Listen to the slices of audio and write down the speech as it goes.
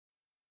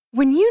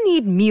When you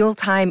need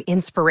mealtime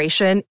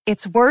inspiration,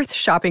 it's worth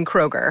shopping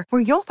Kroger,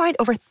 where you'll find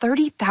over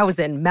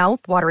 30,000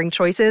 mouth-watering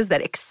choices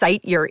that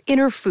excite your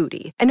inner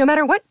foodie. And no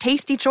matter what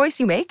tasty choice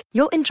you make,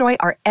 you'll enjoy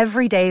our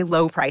everyday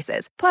low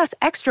prices, plus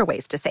extra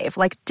ways to save,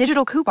 like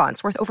digital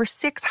coupons worth over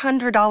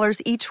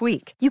 $600 each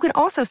week. You can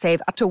also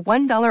save up to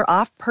 $1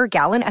 off per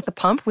gallon at the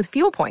pump with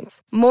fuel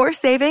points. More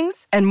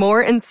savings and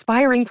more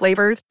inspiring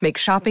flavors make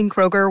shopping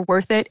Kroger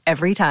worth it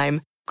every time.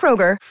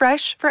 Kroger,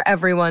 fresh for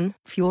everyone.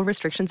 Fuel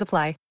restrictions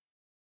apply.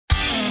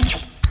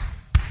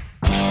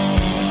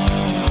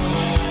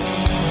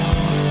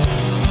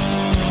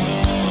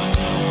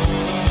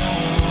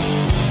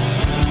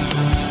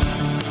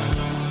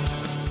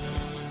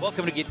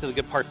 Welcome to Get to the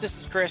Good Part. This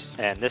is Chris.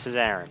 And this is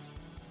Aaron.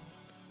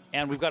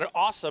 And we've got an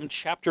awesome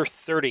chapter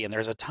 30, and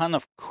there's a ton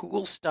of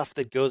cool stuff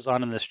that goes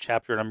on in this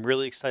chapter, and I'm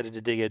really excited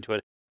to dig into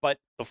it. But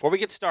before we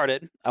get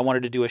started, I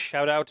wanted to do a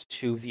shout-out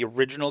to the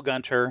original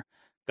Gunter,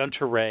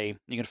 Gunter Ray.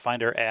 You can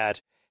find her at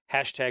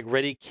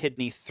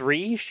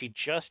 #ReadyKidney3. She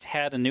just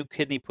had a new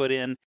kidney put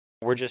in.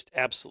 We're just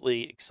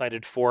absolutely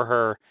excited for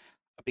her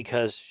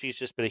because she's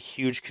just been a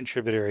huge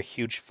contributor, a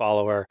huge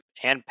follower.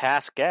 And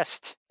past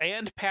guest.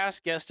 And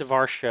past guest of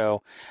our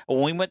show.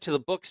 When we went to the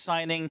book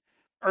signing,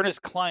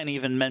 Ernest Cline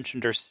even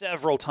mentioned her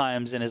several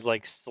times in his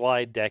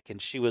slide deck,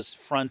 and she was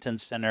front and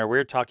center.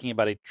 We're talking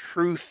about a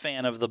true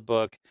fan of the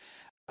book,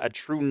 a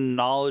true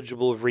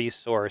knowledgeable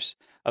resource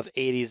of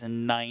 80s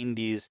and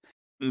 90s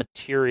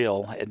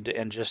material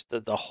and just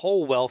the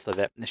whole wealth of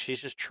it. And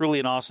she's just truly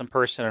an awesome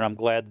person, and I'm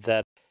glad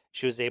that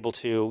she was able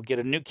to get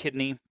a new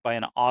kidney by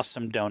an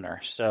awesome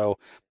donor. So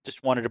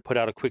just wanted to put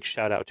out a quick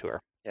shout out to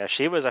her. Yeah,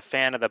 she was a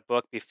fan of the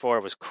book before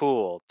it was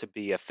cool to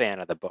be a fan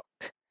of the book.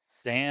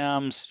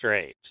 Damn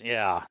straight.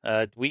 Yeah.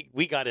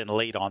 We got in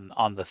late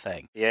on the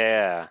thing.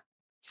 Yeah.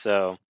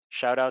 So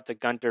shout out to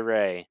Gunter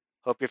Ray.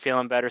 Hope you're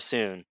feeling better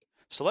soon.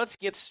 So let's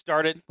get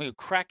started. We'll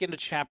crack into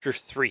chapter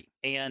 3.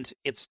 And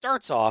it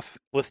starts off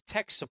with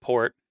tech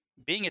support,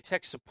 being a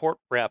tech support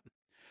rep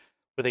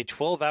with a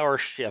 12-hour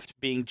shift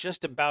being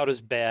just about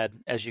as bad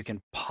as you can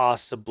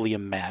possibly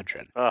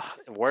imagine. Ugh,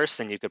 worse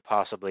than you could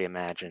possibly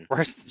imagine.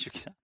 Worse than you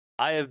can.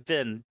 I have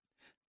been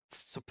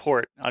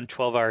support on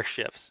 12-hour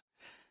shifts.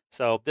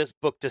 So this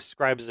book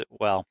describes it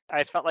well.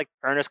 I felt like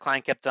Ernest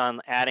Cline kept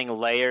on adding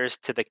layers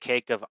to the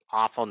cake of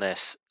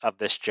awfulness of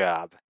this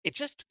job. It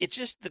just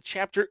the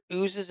chapter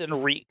oozes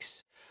and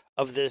reeks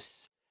of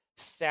this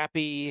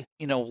sappy,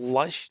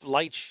 lush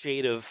light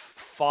shade of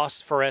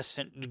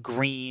phosphorescent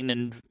green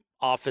and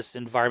office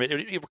environment.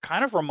 It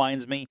kind of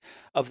reminds me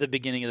of the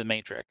beginning of The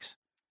Matrix.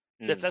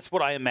 That's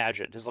what I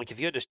imagined. It's like if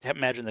you had to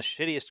imagine the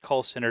shittiest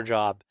call center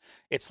job,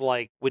 it's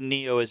like when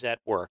Neo is at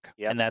work,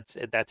 and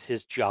that's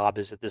his job,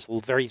 is at this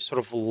very sort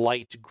of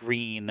light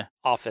green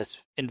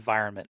office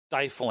environment,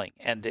 stifling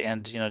and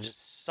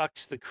just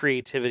sucks the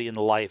creativity and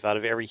the life out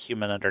of every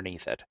human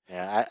underneath it.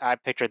 Yeah, I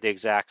pictured the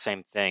exact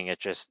same thing. It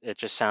just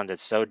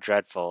sounded so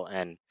dreadful,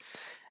 and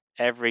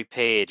every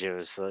page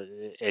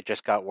it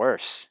just got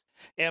worse.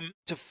 And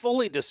to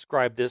fully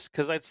describe this,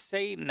 because I'd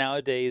say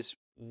nowadays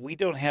we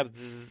don't have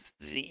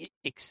the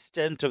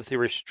extent of the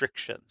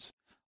restrictions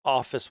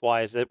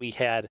office-wise that we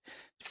had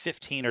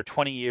 15 or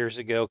 20 years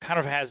ago. Kind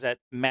of has that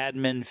Mad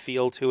Men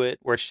feel to it,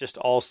 where it's just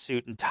all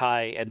suit and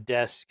tie and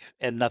desk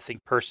and nothing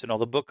personal.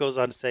 The book goes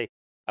on to say,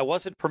 I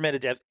wasn't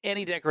permitted to have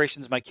any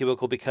decorations in my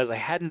cubicle because I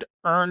hadn't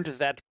earned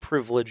that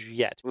privilege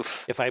yet.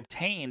 Oof. If I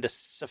obtained a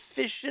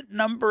sufficient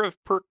number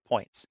of perk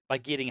points by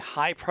getting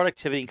high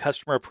productivity and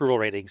customer approval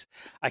ratings,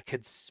 I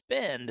could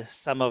spend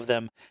some of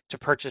them to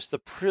purchase the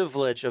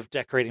privilege of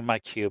decorating my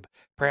cube,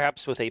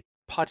 perhaps with a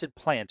potted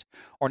plant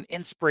or an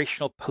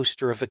inspirational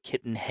poster of a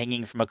kitten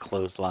hanging from a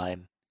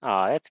clothesline.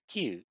 Aw, that's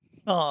cute.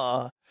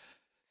 Aw,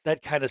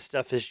 that kind of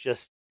stuff is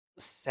just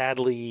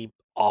sadly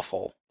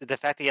awful. The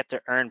fact that you have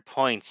to earn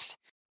points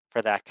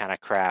for that kind of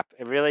crap,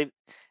 it really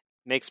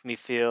makes me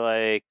feel,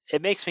 I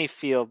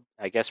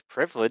guess,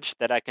 privileged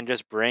that I can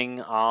just bring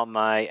all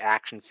my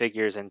action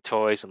figures and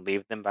toys and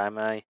leave them by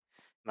my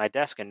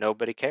desk and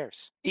nobody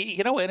cares. And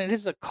it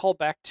is a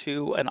callback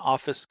to an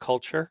office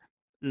culture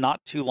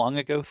not too long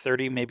ago,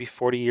 30, maybe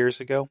 40 years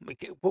ago.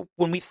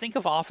 When we think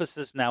of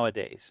offices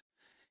nowadays,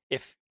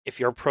 if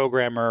you're a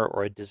programmer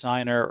or a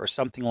designer or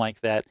something like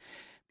that,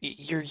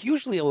 you're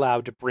usually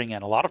allowed to bring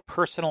in a lot of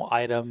personal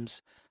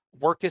items.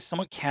 Work is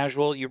somewhat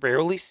casual. You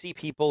rarely see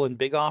people in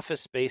big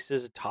office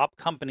spaces. Top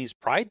companies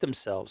pride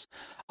themselves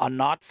on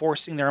not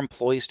forcing their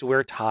employees to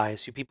wear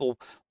ties. You people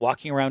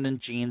walking around in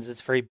jeans.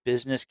 It's very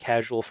business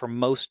casual for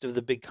most of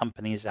the big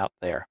companies out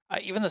there.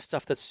 Even the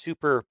stuff that's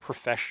super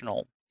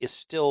professional is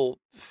still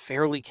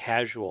fairly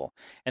casual.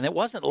 And it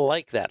wasn't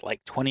like that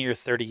like 20 or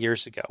 30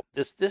 years ago.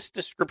 This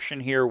description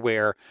here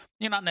where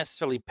you're not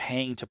necessarily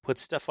paying to put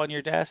stuff on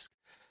your desk,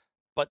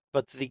 but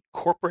the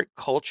corporate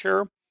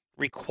culture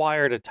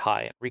required a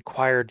tie. It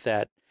required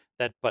that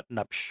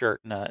button-up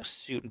shirt and a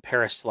suit and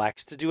pair of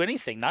slacks to do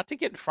anything, not to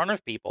get in front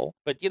of people.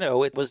 But,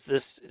 it was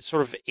this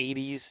sort of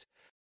 80s,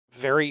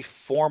 very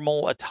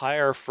formal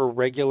attire for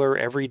regular,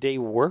 everyday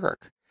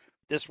work.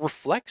 this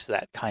reflects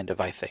that kind of,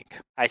 I think.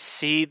 I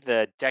see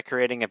the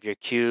decorating of your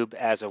cube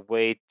as a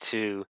way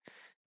to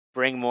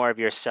bring more of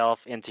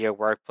yourself into your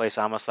workplace,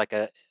 almost like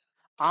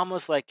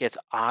it's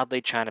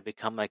oddly trying to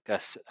become like a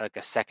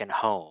second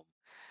home,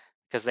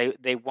 because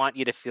they want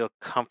you to feel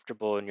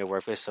comfortable in your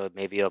workplace. So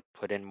maybe you'll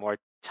put in more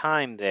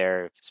time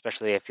there,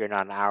 especially if you're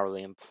not an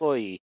hourly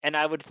employee. And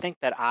I would think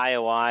that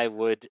IOI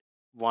would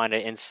want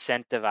to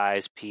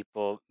incentivize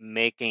people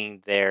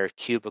making their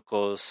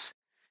cubicles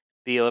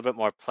be a little bit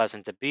more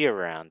pleasant to be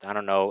around. I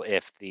don't know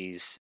if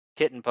these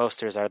kitten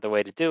posters are the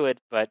way to do it,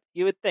 but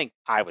I would think,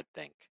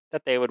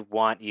 that they would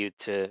want you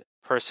to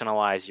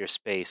personalize your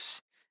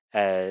space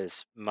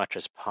as much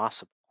as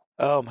possible.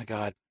 Oh my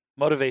God.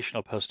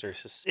 Motivational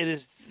posters. It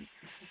is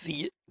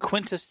the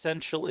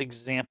quintessential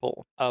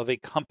example of a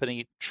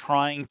company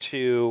trying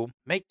to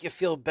make you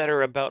feel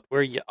better about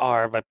where you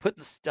are by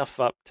putting stuff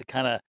up to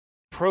kind of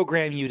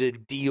program you to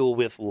deal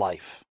with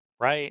life,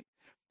 right?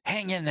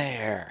 Hang in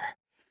there.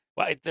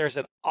 Well, there's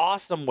an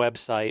awesome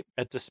website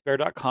at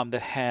despair.com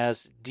that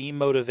has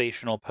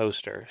demotivational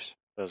posters.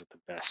 Those are the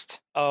best.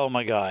 Oh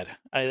my God,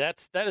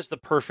 that is the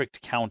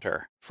perfect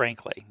counter.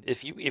 Frankly,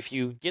 if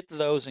you get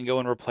those and go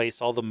and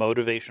replace all the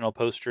motivational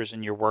posters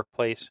in your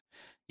workplace,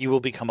 you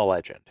will become a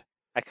legend.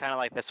 I kind of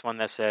like this one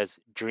that says,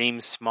 "Dream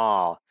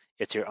small.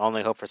 It's your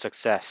only hope for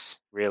success."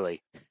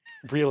 Really,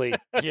 really,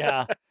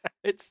 yeah.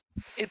 It's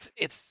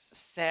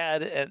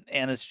sad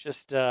and it's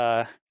just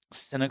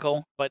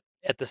cynical, but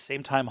at the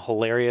same time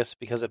hilarious,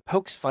 because it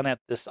pokes fun at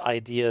this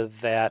idea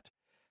that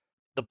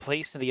the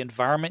place and the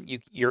environment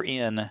you're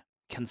in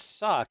can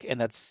suck, and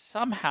that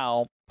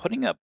somehow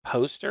putting up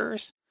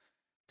posters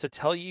to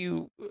tell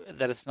you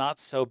that it's not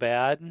so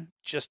bad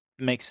just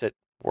makes it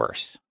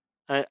worse.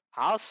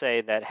 I'll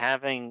say that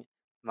having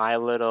my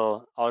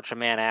little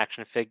Ultraman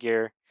action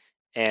figure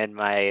and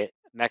my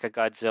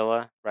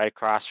Mechagodzilla right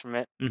across from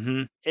it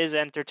is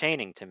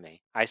entertaining to me.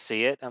 I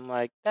see it, I'm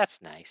like,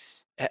 that's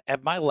nice.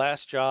 At my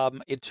last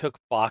job, it took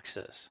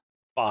boxes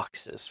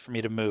for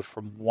me to move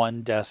from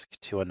one desk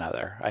to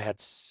another. I had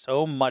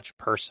so much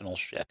personal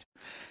shit.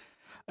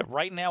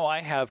 Right now,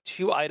 I have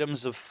 2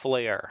 items of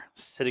flair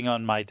sitting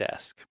on my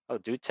desk. Oh,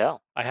 do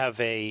tell. I have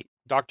a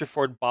Dr.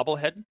 Ford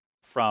bobblehead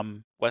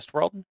from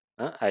Westworld.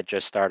 I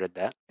just started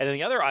that. And then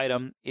the other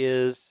item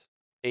is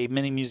a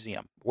mini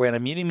museum, where a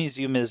mini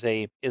museum is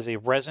a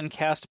resin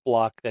cast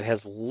block that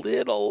has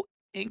little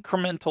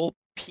incremental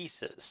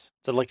pieces.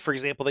 So, like, for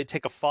example, they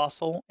take a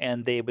fossil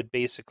and they would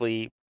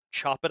basically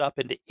chop it up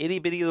into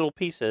itty-bitty little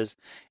pieces,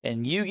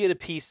 and you get a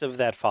piece of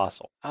that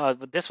fossil. Oh,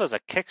 but this was a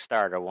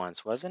Kickstarter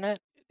once, wasn't it?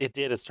 It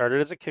did. It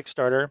started as a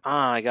Kickstarter. Oh,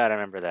 I gotta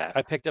remember that.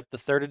 I picked up the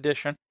 3rd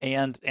edition,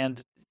 and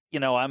you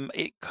know,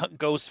 it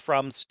goes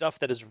from stuff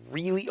that is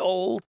really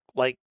old,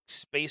 like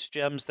space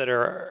gems that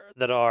are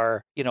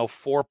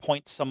 4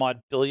 point some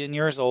odd billion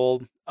years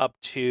old, up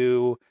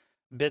to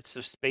bits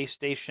of space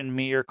station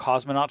Mir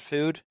cosmonaut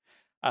food.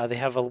 They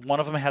have one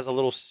of them has a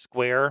little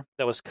square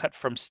that was cut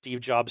from Steve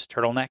Jobs'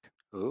 turtleneck.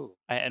 Ooh.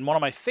 And one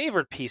of my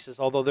favorite pieces,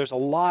 although there's a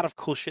lot of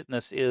cool shit in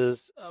this,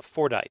 is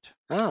Fordite.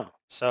 Oh.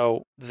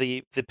 So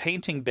the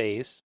painting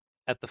bays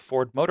at the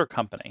Ford Motor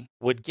Company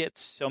would get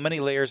so many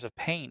layers of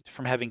paint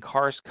from having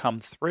cars come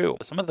through.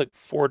 Some of the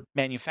Ford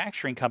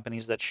manufacturing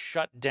companies that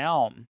shut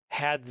down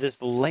had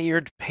this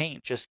layered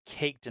paint just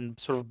caked and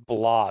sort of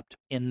blobbed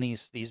in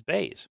these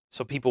bays.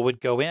 So people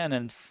would go in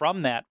and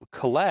from that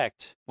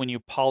collect, when you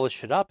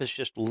polish it up, it's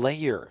just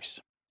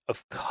layers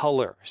of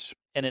colors.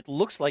 And it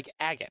looks like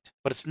agate,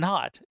 but it's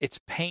not. It's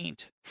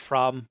paint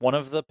from one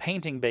of the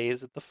painting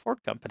bays at the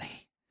Ford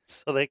Company.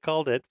 So they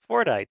called it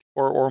Fordite,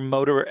 or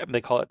motor.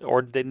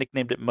 They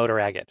nicknamed it motor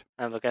agate.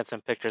 I'm looking at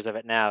some pictures of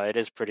it now. It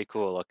is pretty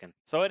cool looking.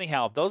 So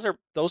anyhow, those are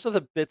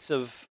the bits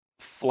of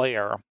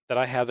flair that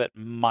I have at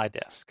my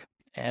desk,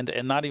 and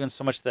not even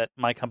so much that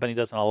my company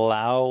doesn't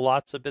allow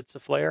lots of bits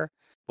of flair.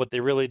 What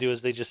they really do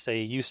is they just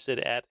say, you sit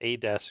at a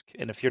desk,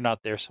 and if you're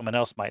not there, someone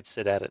else might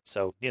sit at it.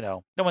 So,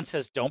 no one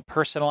says don't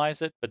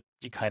personalize it, but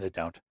you kind of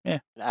don't. Yeah.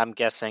 I'm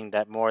guessing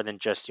that more than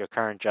just your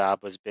current job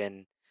has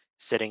been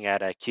sitting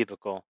at a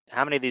cubicle.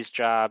 How many of these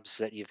jobs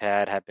that you've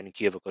had have been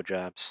cubicle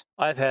jobs?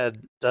 I've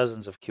had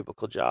dozens of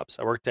cubicle jobs.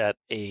 I worked at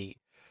a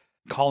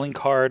calling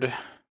card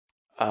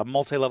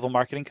multi-level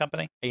marketing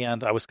company,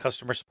 and I was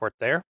customer support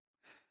there.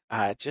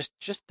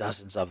 Just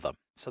dozens of them.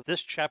 So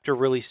this chapter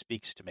really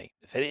speaks to me.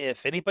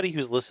 If anybody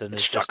who's listening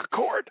is struck a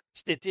chord,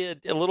 it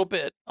did a little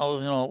bit.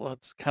 Oh,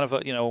 it's kind of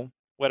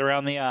wet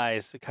around the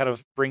eyes. It kind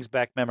of brings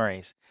back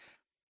memories.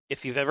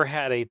 If you've ever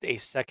had a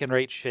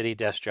second-rate shitty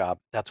desk job,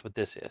 that's what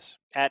this is.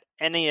 At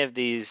any of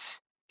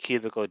these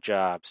cubicle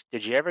jobs,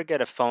 did you ever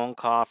get a phone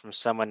call from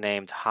someone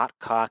named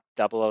Hotcock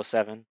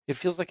 007? It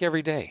feels like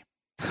every day.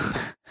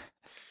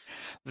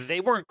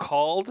 They weren't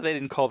called, they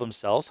didn't call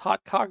themselves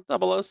Hotcock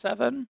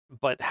 007,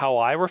 but how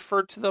I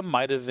referred to them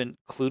might have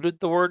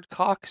included the word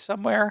cock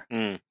somewhere,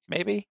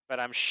 maybe. But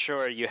I'm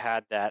sure you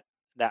had that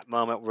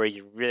moment where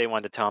you really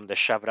wanted to tell them to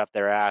shove it up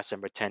their ass and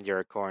pretend you're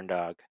a corn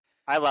dog.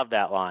 I love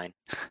that line.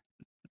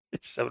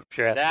 Shove it up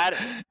your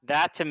ass.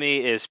 That to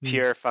me is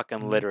pure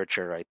fucking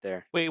literature right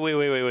there. Wait.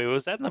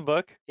 Was that in the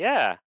book?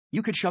 Yeah.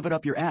 You could shove it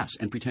up your ass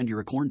and pretend you're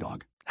a corn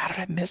dog. How did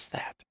I miss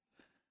that?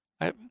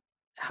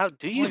 How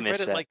do you only miss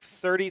read it that? like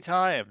 30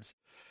 times.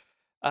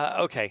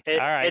 Okay. All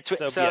right.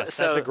 It's- So yes,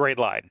 that's a great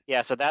line.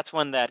 Yeah, so that's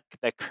when that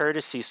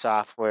courtesy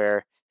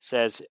software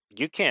says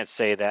you can't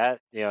say that.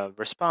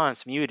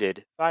 Response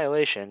muted,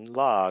 violation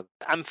log.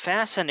 I'm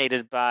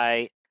fascinated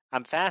by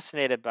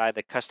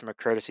the customer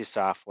courtesy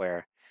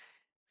software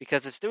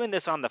because it's doing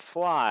this on the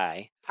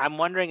fly. I'm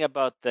wondering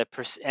about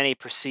any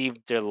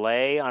perceived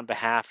delay on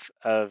behalf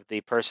of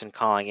the person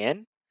calling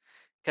in,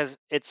 because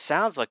it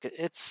seems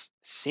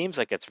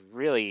like it's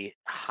really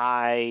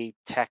high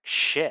tech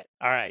shit.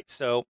 All right.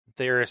 So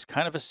there's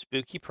kind of a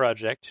spooky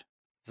project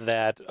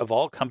that, of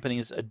all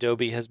companies,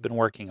 Adobe has been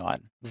working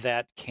on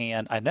that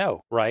can, I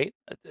know, right?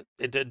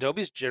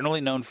 Adobe's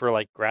generally known for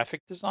like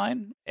graphic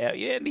design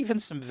and even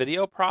some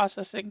video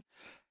processing.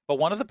 But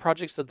one of the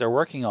projects that they're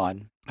working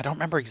on, I don't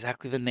remember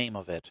exactly the name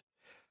of it,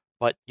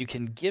 but you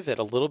can give it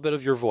a little bit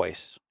of your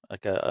voice,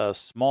 like a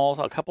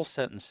couple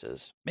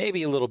sentences,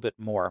 maybe a little bit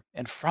more.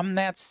 And from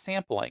that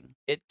sampling,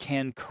 it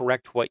can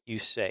correct what you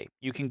say.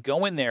 You can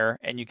go in there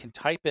and you can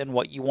type in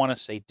what you want to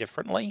say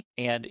differently,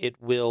 and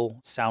it will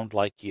sound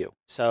like you.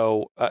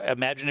 So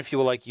imagine if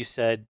you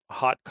said,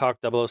 hot cock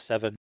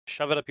 007,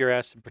 shove it up your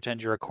ass and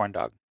pretend you're a corn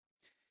dog.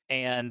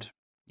 And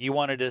you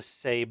wanted to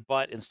say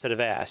butt instead of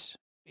ass.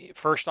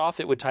 First off,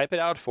 it would type it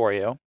out for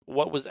you.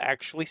 What was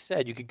actually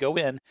said, you could go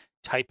in,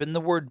 type in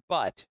the word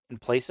butt in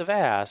place of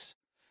ass,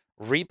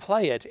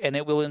 replay it, and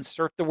it will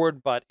insert the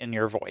word butt in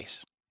your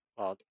voice.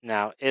 Well,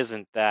 now,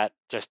 isn't that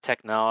just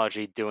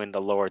technology doing the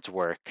Lord's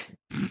work?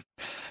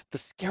 The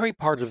scary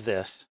part of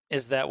this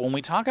is that when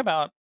we talk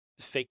about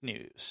fake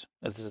news,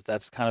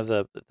 that's kind of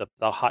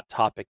the hot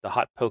topic, the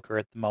hot poker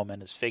at the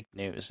moment is fake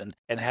news,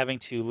 and having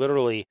to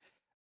literally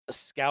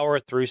scour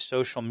through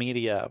social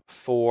media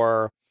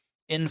for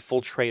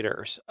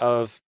infiltrators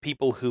of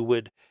people who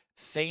would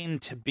feign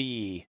to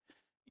be,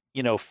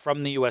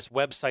 from the U.S.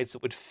 websites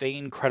that would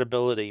feign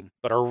credibility,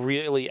 but are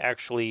really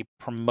actually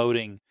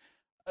promoting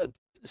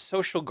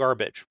social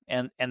garbage,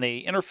 and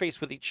they interface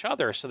with each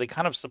other, so they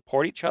kind of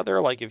support each other.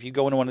 Like if you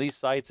go into one of these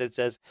sites, it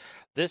says,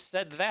 this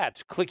said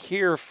that, click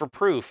here for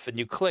proof, and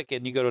you click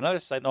and you go to another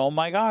site, and oh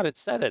my God, it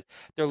said it.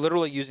 They're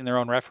literally using their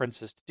own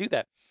references to do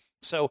that.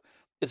 So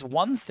it's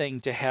one thing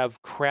to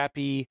have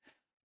crappy,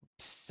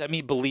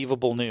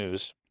 semi-believable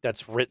news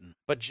that's written.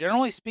 But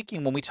generally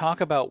speaking, when we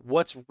talk about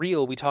what's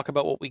real, we talk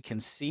about what we can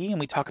see and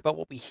we talk about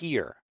what we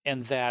hear.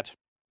 And that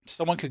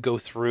someone could go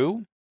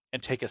through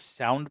and take a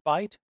sound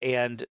bite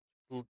and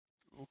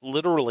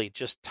literally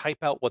just type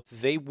out what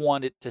they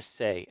want it to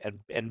say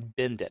and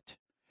bend it.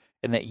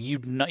 And that you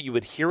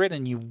would hear it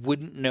and you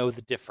wouldn't know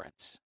the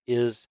difference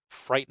is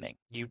frightening.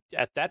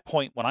 At that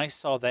point, when I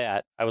saw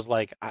that, I was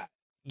like,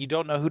 you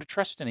don't know who to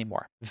trust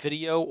anymore,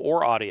 video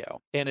or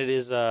audio. And it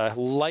is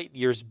light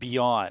years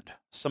beyond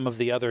some of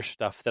the other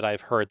stuff that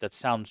I've heard that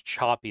sounds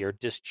choppy or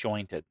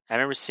disjointed. I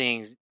remember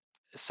seeing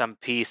some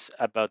piece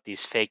about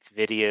these faked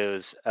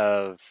videos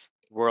of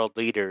world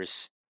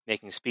leaders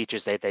making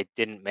speeches they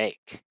didn't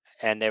make.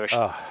 And they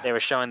were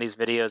showing these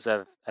videos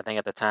of, I think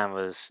at the time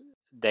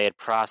they had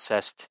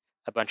processed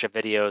a bunch of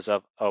videos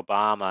of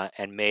Obama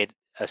and made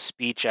a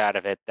speech out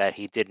of it that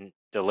he didn't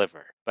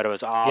deliver. But it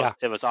was all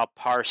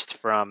parsed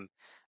from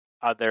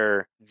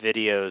other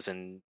videos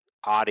and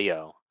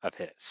audio of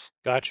his.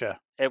 Gotcha.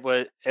 It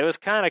was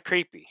kind of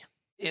creepy.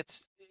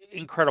 It's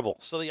incredible.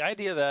 So the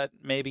idea that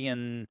maybe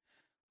in,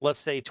 let's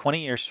say,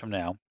 20 years from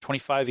now,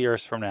 25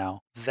 years from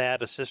now,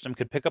 that a system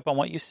could pick up on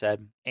what you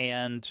said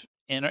and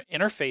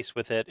interface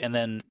with it and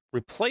then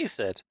replace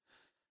it,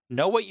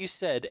 know what you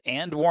said,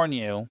 and warn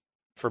you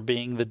for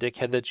being the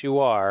dickhead that you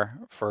are,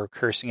 for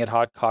cursing at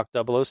Hot Cock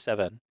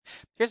 007.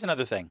 Here's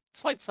another thing.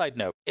 Slight side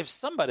note. If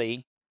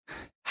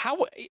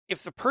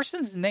the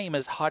person's name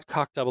is Hot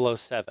Cock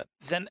 007,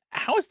 then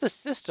how is the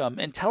system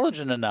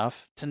intelligent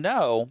enough to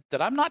know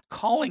that I'm not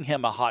calling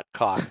him a Hot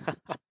Cock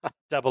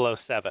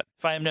 007?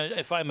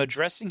 If I'm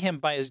addressing him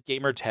by his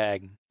gamer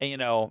tag,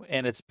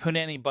 and it's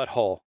Punani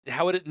Butthole,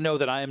 how would it know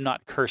that I am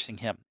not cursing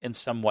him in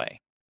some way?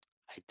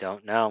 I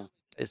don't know.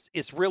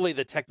 It's really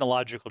the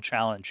technological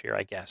challenge here,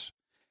 I guess.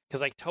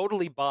 Because I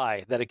totally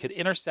buy that it could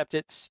intercept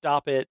it,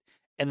 stop it,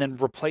 and then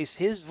replace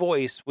his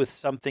voice with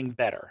something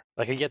better.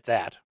 Like, I get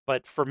that.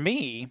 But for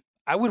me,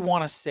 I would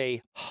want to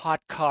say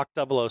Hot Cock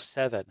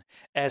 007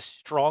 as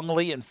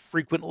strongly and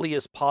frequently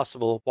as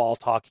possible while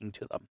talking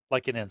to them,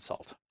 like an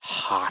insult.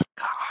 Hot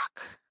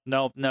cock.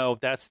 No,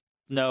 that's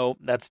not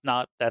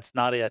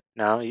it.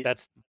 No,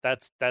 that's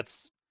 007.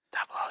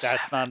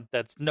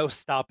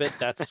 Stop it.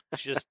 That's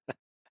just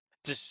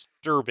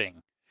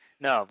disturbing.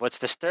 No, what's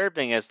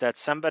disturbing is that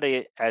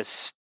somebody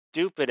as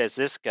stupid as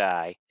this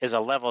guy is a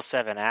level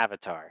 7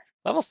 avatar.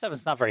 Level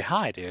 7's not very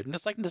high, dude. And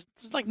there's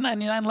like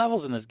 99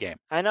 levels in this game.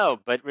 I know,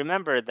 but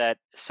remember that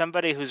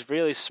somebody who's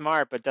really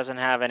smart but doesn't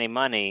have any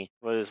money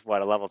was,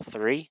 what, a level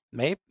 3?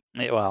 Maybe.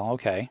 Well,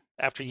 okay.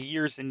 After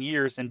years and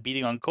years and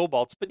beating on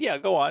kobolds. But yeah,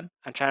 go on.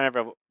 I'm trying to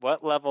remember,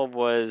 what level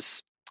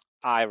was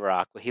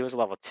IROC? Well, he was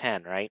level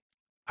 10, right?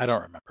 I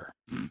don't remember.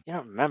 You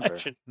don't remember.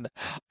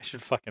 I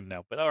should fucking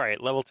know. But all right,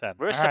 level 10.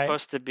 We're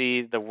supposed to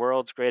be the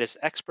world's greatest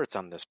experts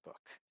on this book.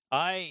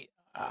 I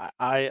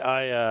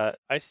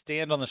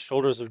stand on the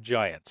shoulders of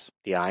giants.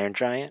 The Iron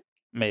Giant?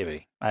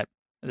 Maybe.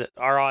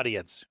 Our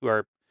audience, who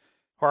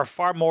are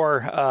far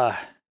more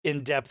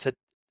in depth at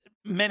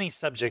many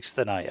subjects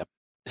than I am.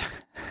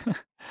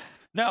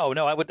 No,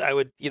 I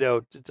would,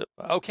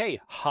 okay,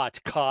 hot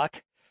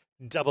cock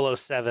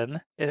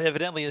 007. It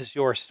evidently is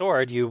your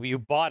sword. You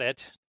bought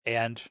it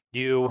and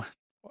you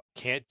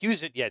can't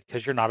use it yet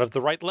because you're not of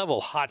the right level.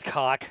 Hot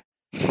cock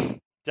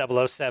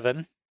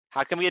 007.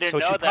 How come you didn't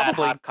know that,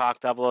 Hot Cock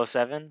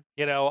 007?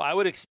 I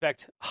would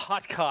expect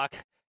Hot Cock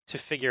to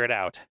figure it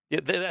out.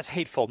 That's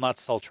hateful, not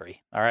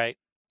sultry, all right?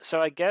 So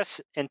I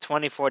guess in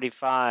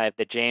 2045,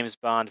 the James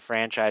Bond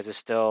franchise is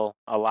still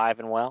alive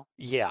and well?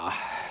 Yeah,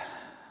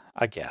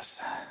 I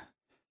guess.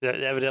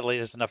 Evidently,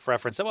 there's enough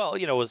reference. Well,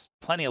 it was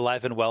plenty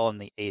alive and well in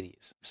the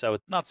 80s, so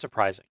it's not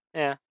surprising.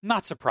 Yeah.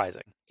 Not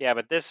surprising. Yeah,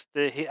 but this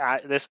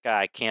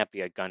guy can't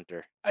be a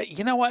gunter.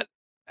 You know what?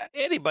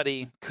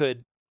 Anybody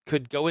could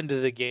go into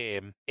the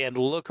game and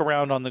look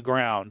around on the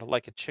ground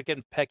like a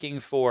chicken pecking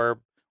for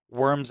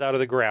worms out of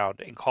the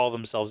ground and call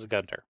themselves a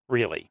gunter.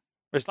 Really.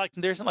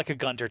 There isn't like a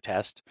gunter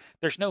test.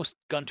 There's no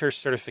gunter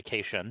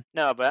certification.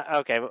 No, but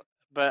okay,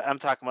 but I'm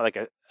talking about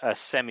like a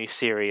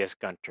semi-serious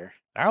gunter.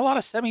 There are a lot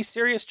of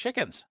semi-serious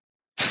chickens.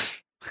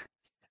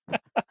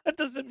 That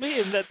doesn't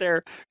mean that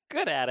they're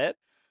good at it.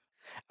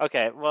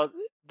 Okay, well,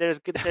 there's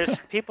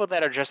people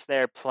that are just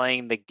there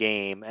playing the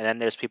game, and then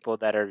there's people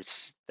that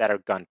are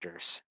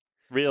gunters.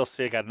 Real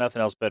sick, got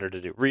nothing else better to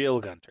do. Real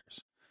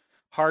gunters.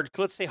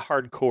 Let's say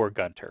hardcore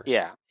gunters.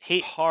 Yeah.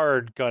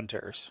 Hard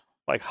gunters.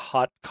 Like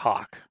Hot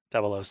Cock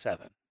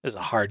 007 is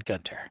a hard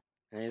gunter.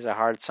 He's a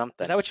hard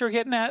something. Is that what you were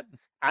getting at?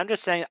 I'm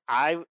just saying,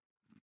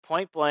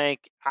 point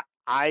blank,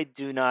 I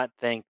do not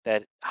think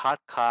that Hot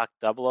Cock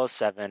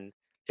 007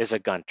 is a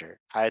gunter.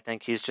 I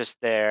think he's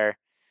just there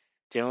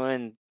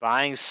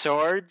buying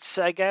swords,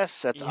 I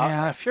guess. That's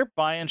if you're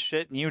buying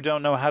shit and you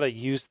don't know how to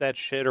use that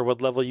shit or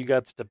what level you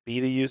got to be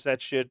to use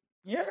that shit,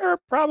 you're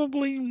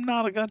probably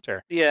not a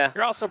gunter. Yeah.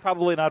 You're also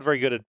probably not very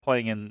good at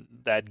playing in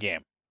that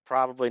game.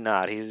 Probably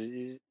not.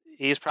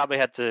 He's probably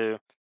had to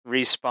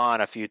respawn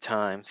a few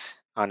times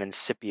on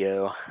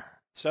Incipio.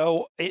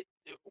 So,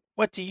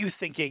 what do you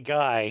think a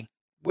guy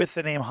with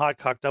the name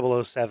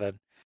Hotcock 007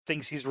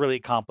 thinks he's really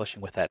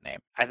accomplishing with that name?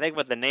 I think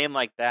with a name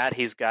like that,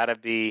 he's got to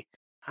be,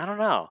 I don't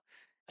know,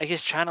 like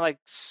he's trying to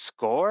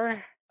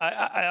score?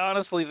 I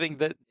honestly think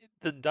that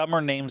the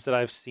dumber names that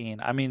I've seen,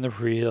 I mean the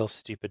real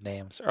stupid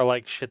names, are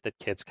like shit that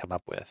kids come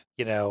up with.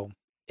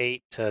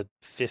 8 to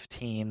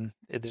 15,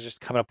 they're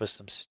just coming up with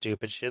some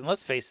stupid shit. And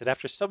let's face it,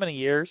 after so many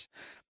years,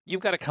 you've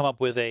got to come up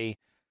with a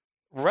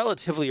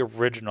relatively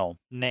original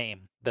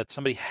name that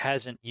somebody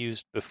hasn't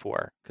used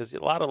before. Because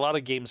a lot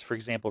of games, for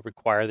example,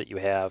 require that you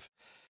have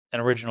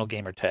an original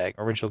gamer tag,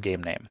 original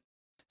game name.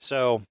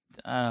 So,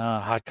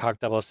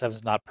 Hotcock 007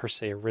 is not per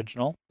se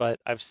original, but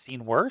I've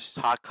seen worse.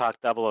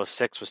 Hotcock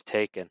 006 was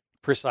taken.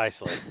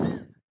 Precisely.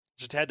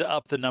 Just had to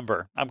up the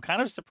number. I'm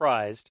kind of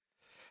surprised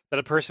that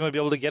a person would be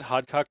able to get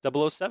Hotcock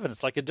 007.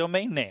 It's like a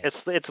domain name.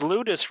 It's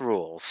Ludus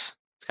rules.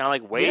 It's kind of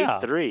like Wave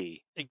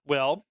 3.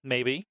 Well,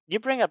 maybe. You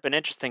bring up an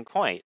interesting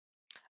point.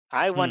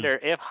 I wonder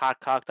if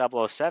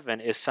Hotcock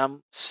 007 is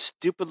some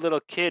stupid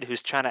little kid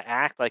who's trying to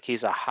act like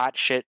he's a hot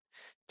shit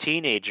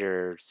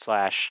teenager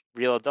 /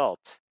 real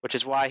adult, which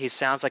is why he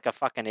sounds like a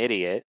fucking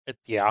idiot.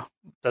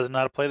 Doesn't know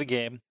how to play the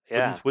game.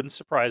 Yeah. Wouldn't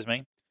surprise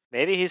me.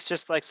 Maybe he's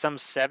just like some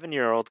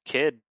 7-year-old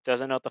kid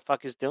doesn't know what the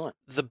fuck he's doing.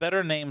 The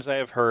better names I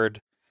have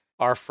heard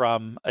are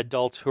from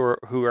adults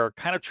who are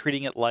kind of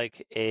treating it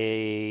like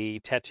a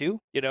tattoo.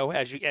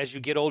 As you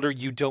get older,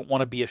 you don't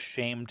want to be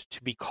ashamed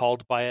to be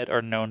called by it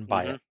or known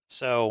by it.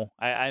 So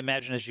I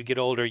imagine as you get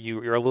older,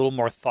 you're a little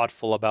more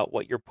thoughtful about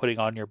what you're putting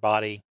on your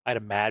body. I'd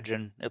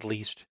imagine, at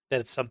least, that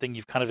it's something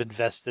you've kind of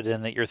invested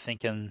in, that you're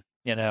thinking,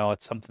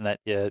 it's something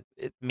that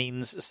it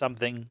means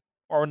something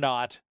or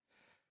not.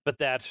 But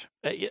that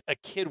a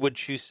kid would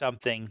choose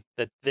something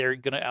that they're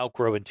going to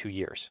outgrow in 2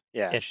 years.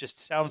 Yeah. It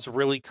just sounds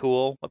really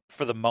cool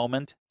for the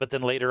moment. But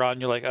then later on,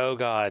 you're like, oh,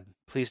 God,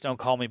 please don't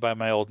call me by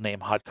my old name,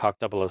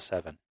 Hotcock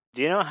 007.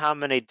 Do you know how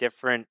many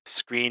different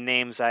screen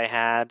names I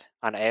had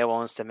on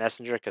AOL Instant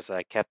Messenger? Because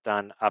I kept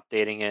on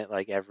updating it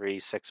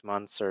every 6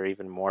 months or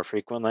even more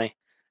frequently.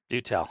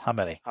 Do tell. How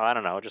many? Oh, I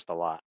don't know. Just a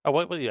lot. Oh,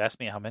 what you asked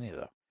me how many,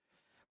 though?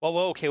 Well,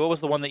 okay. What was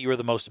the one that you were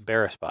the most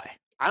embarrassed by?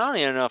 I don't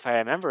even know if I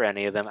remember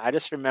any of them. I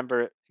just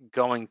remember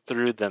going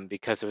through them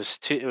because it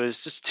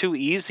was just too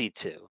easy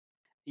to.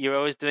 You're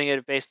always doing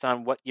it based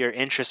on what your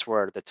interests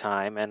were at the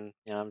time, and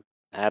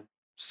had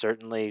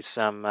certainly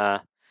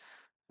some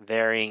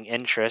varying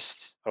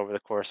interests over the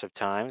course of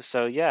time.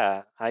 So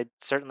yeah, I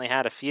certainly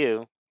had a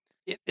few.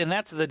 And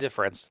that's the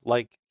difference.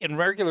 Like in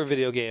regular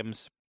video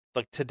games,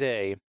 like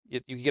today,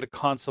 you get a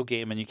console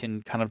game and you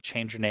can kind of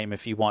change your name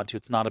if you want to.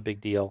 It's not a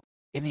big deal.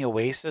 In the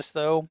Oasis,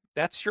 though,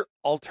 that's your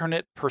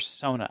alternate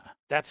persona.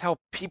 That's how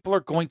people are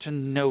going to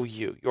know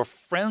you. Your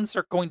friends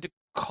are going to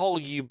call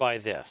you by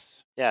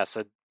this. Yeah,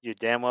 so you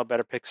damn well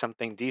better pick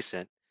something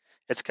decent.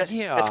 It's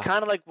Yeah. it's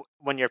kind of like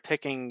when you're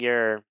picking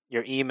your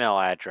email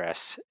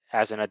address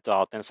as an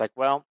adult, and it's like,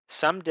 well,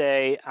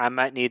 someday I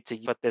might need to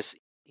put this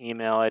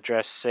email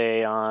address,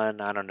 say,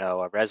 on, I don't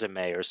know, a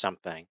resume or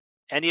something.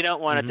 And you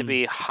don't want it to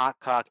be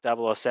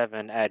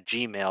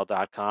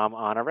hotcock007@gmail.com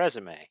on a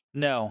resume.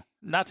 No,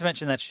 not to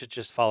mention that shit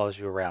just follows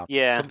you around.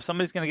 Yeah. So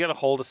somebody's going to get a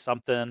hold of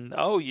something.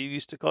 Oh, you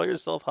used to call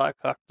yourself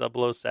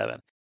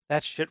hotcock007.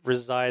 That shit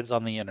resides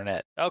on the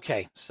internet.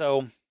 Okay,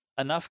 so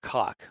enough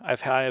cock.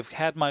 I've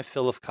had my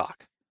fill of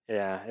cock.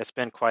 Yeah, it's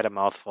been quite a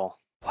mouthful.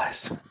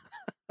 Bless.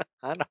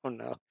 I don't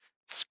know.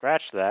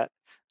 Scratch that.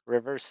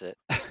 Reverse it.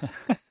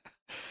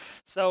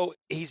 So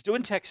he's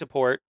doing tech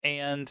support,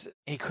 and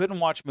he couldn't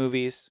watch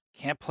movies,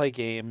 can't play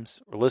games,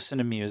 or listen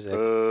to music.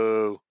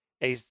 Ooh.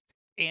 He's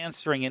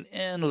answering an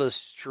endless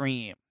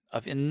stream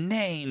of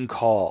inane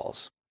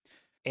calls.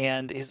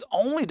 And his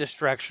only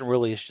distraction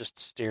really is just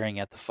staring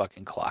at the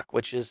fucking clock,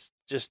 which is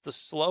just the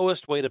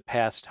slowest way to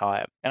pass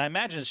time. And I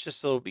imagine it's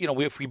just so,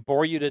 if we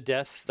bore you to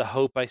death, the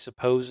hope, I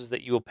suppose, is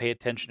that you will pay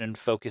attention and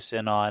focus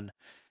in on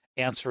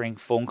answering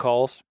phone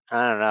calls.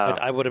 I don't know.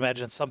 I would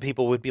imagine some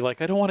people would be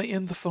like, I don't want to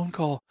end the phone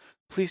call.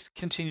 Please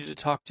continue to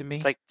talk to me.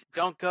 It's like,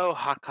 don't go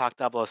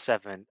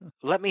hotcock007.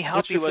 Let me help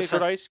What's you your with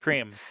favorite ice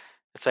cream?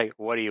 It's like,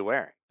 what are you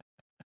wearing?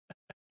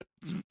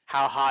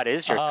 How hot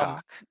is your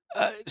cock?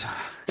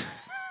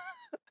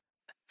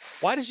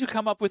 Why did you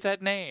come up with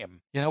that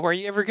name? Are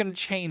you ever going to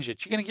change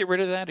it? You going to get rid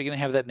of that? Are you going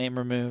to have that name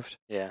removed?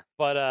 Yeah.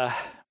 But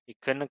you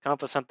couldn't have come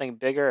up with something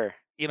bigger.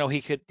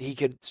 He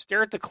could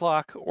stare at the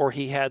clock, or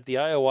he had the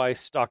IOI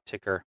stock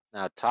ticker.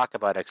 Now talk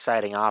about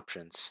exciting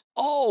options.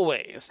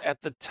 Always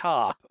at the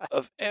top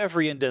of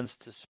every indents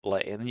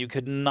display, and you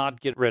could not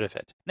get rid of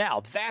it. Now,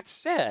 that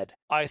said,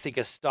 I think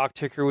a stock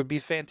ticker would be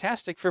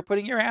fantastic for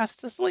putting your ass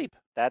to sleep.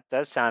 That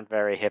does sound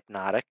very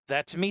hypnotic.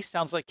 That to me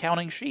sounds like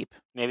counting sheep.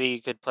 Maybe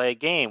you could play a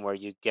game where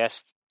you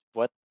guess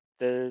what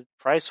the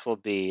price will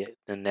be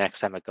the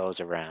next time it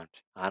goes around.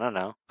 I don't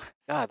know.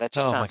 God, that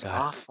just sounds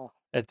awful.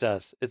 It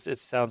does. It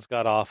sounds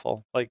god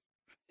awful. Like,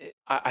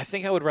 I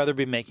think I would rather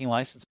be making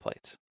license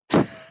plates.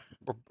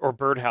 Or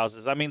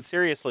birdhouses. I mean,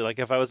 seriously, like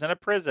if I was in a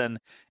prison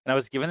and I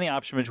was given the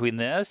option between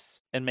this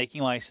and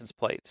making license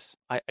plates,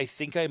 I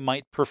think I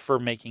might prefer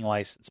making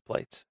license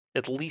plates.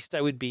 At least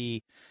I would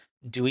be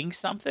doing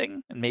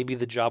something, and maybe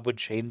the job would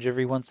change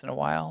every once in a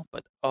while.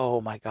 But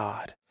oh my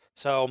God.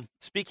 So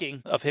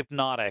speaking of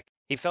hypnotic,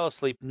 he fell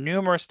asleep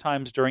numerous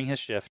times during his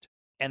shift,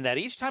 and that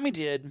each time he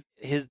did,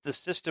 the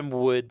system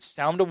would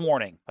sound a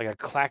warning, like a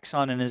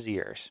klaxon in his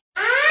ears,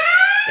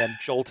 and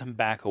jolt him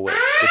back awake,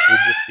 which would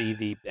just be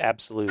the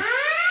absolute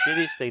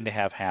shittiest thing to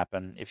have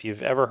happen. If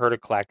you've ever heard a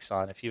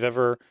klaxon, if you've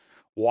ever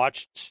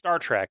watched Star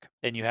Trek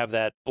and you have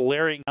that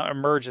blaring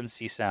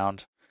emergency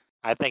sound,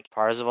 I think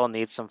Parzival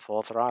needs some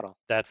Full Throttle.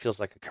 That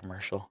feels like a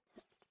commercial.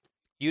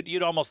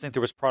 You'd almost think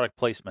there was product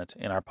placement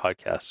in our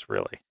podcast,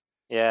 really.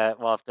 Yeah,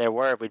 well, if there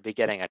were, we'd be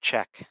getting a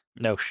check.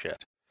 No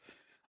shit.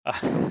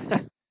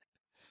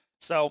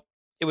 So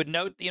it would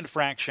note the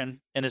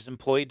infraction in his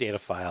employee data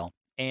file,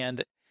 and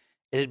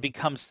it had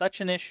become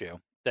such an issue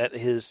that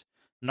his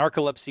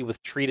narcolepsy was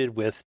treated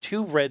with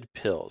 2 red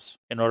pills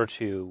in order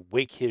to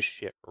wake his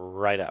shit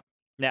right up.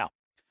 Now,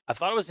 I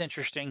thought it was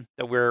interesting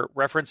that we're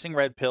referencing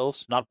red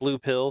pills, not blue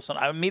pills. And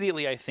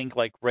I think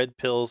like red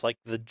pills, like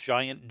the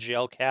giant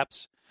gel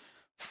caps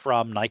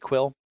from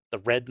NyQuil. The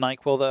red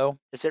NyQuil, though.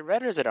 Is it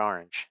red or is it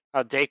orange?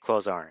 Oh,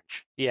 DayQuil's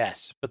orange.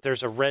 Yes, but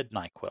there's a red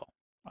NyQuil.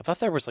 I thought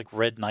there was like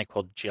red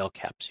NyQuil gel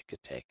caps you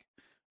could take.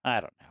 I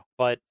don't know.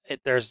 But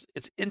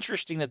it's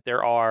interesting that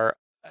there are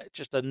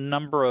just a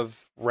number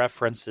of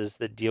references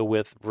that deal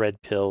with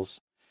red pills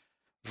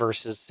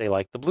versus, say,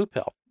 like the blue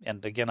pill.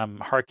 And again, I'm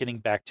hearkening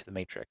back to the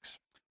Matrix,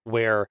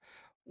 where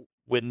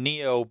when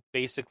Neo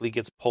basically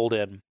gets pulled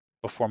in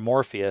before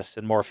Morpheus,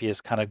 and Morpheus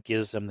kind of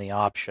gives him the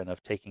option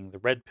of taking the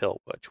red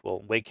pill, which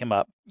will wake him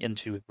up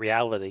into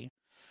reality,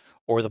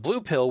 or the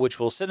blue pill, which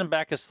will send him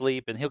back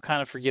asleep, and he'll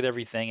kind of forget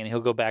everything, and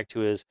he'll go back to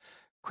his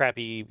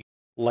crappy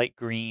light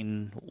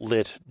green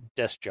lit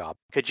desk job.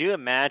 Could you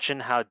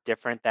imagine how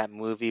different that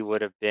movie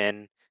would have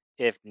been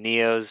if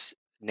Neo's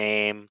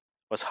name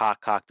was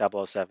Hotcock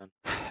 007?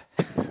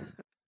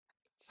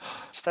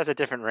 Just has a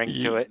different ring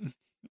to it.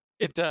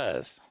 It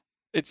does.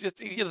 It's just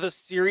the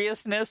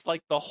seriousness,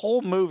 like the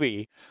whole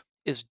movie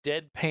is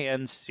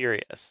deadpan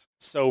serious.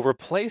 So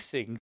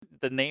replacing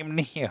the name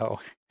Neo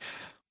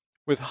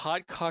with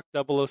Hotcock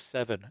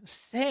 007,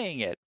 saying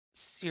it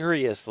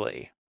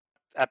seriously.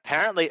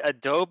 Apparently,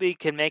 Adobe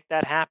can make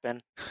that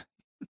happen.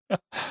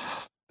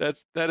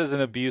 That is an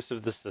abuse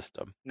of the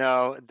system.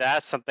 No,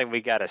 that's something we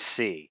got to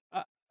see.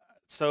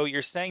 So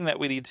you're saying that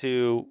we need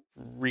to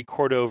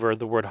record over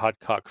the word hot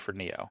cock for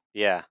Neo.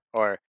 Yeah.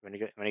 Or when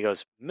he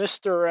goes,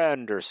 Mr.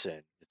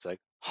 Anderson, it's like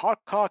Hot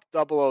Cock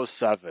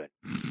 007.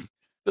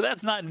 But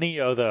that's not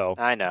Neo, though.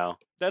 I know.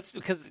 That's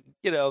because,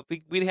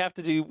 we'd have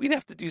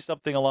to do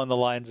something along the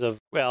lines of,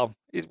 well,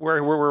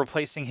 we're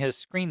replacing his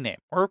screen name.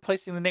 We're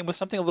replacing the name with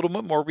something a little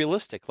bit more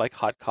realistic, like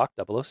Hot Cock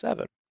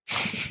 007.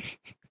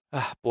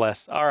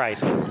 Bless. All right.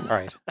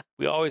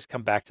 We always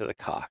come back to the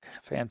cock.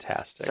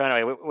 Fantastic. So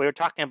anyway, we were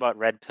talking about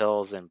red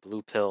pills and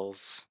blue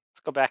pills. Let's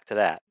go back to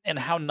that. And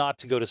how not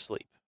to go to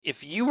sleep.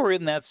 If you were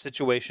in that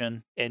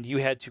situation and you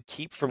had to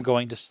keep from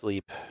going to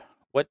sleep,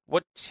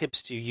 what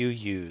tips do you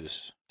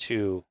use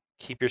to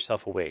keep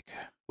yourself awake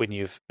when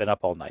you've been up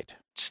all night?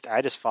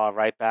 I just fall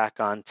right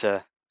back onto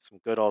some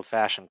good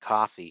old-fashioned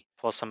coffee.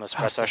 Pull some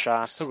espresso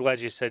shots. So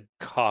glad you said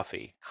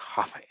coffee.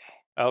 Coffee.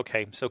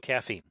 Okay, so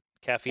caffeine.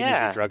 Caffeine is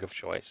Yeah. your drug of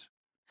choice.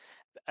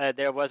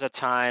 There was a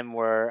time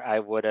where I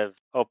would have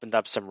opened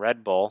up some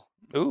Red Bull.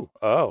 Ooh,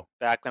 oh.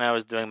 Back when I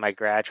was doing my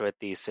graduate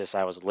thesis,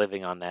 I was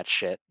living on that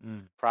shit.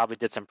 Mm. Probably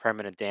did some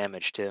permanent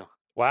damage, too.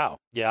 Wow.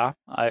 Yeah,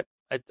 I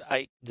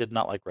did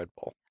not like Red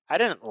Bull.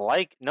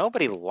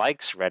 Nobody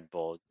likes Red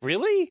Bull.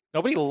 Really?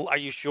 Nobody? Are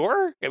you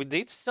sure? I mean,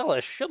 they sell a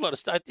shitload of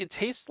stuff. It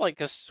tastes like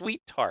a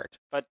sweet tart.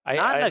 But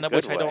not in a good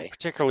which way. I don't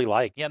particularly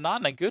like. Yeah,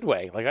 not in a good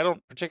way. Like, I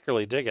don't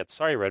particularly dig it.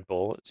 Sorry, Red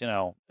Bull.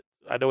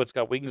 I know it's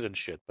got wings and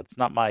shit, but it's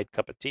not my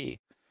cup of tea.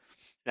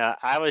 No,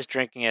 I was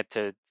drinking it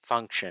to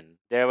function.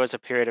 There was a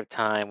period of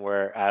time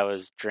where I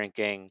was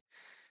drinking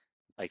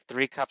like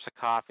 3 cups of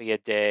coffee a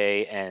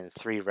day and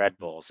 3 Red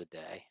Bulls a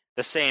day.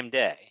 The same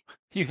day.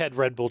 You had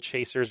Red Bull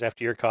chasers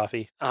after your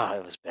coffee? Oh,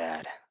 it was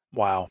bad.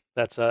 Wow.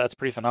 That's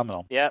pretty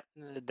phenomenal. Yep.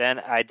 Then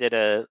I did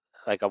a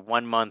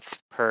 1-month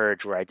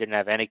purge where I didn't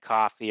have any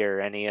coffee or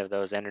any of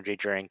those energy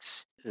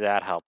drinks.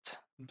 That helped.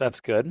 That's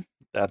good.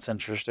 That's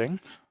interesting.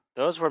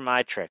 Those were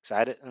my tricks.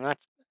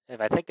 If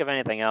I think of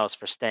anything else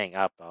for staying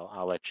up,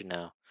 I'll let you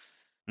know.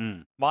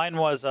 Mine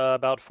was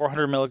about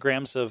 400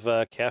 milligrams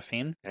of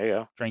caffeine. There you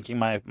go. Drinking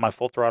my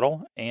full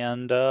throttle,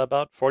 and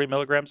about 40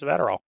 milligrams of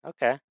Adderall.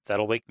 Okay.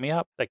 That'll wake me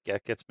up. That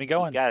gets me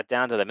going. You got it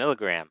down to the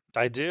milligram.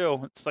 I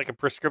do. It's like a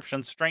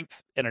prescription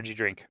strength energy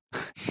drink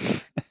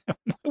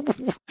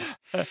with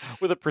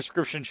a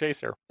prescription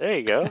chaser. There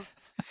you go.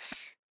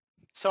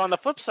 So on the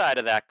flip side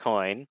of that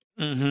coin,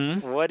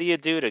 what do you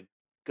do to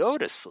go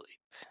to sleep?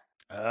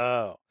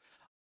 Oh,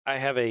 I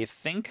have a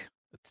Think.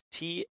 It's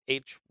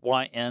THYNC.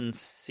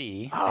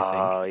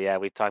 Oh, yeah,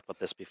 we talked about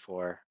this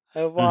before.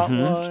 I want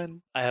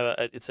one. I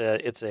have it's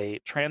a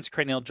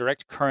transcranial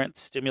direct current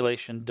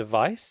stimulation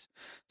device.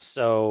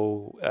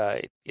 So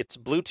it's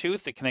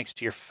Bluetooth. It connects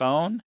to your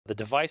phone. The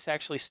device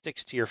actually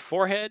sticks to your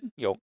forehead.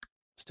 You'll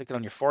stick it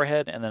on your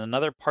forehead, and then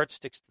another part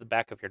sticks to the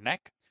back of your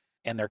neck,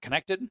 and they're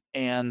connected.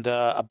 And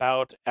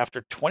about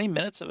after 20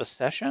 minutes of a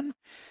session,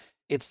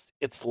 it's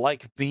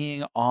like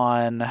being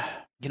on,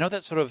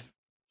 that sort of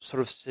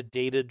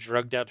sedated,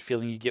 drugged out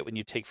feeling you get when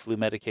you take flu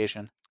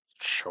medication.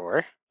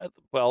 Sure.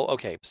 Well,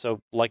 okay, so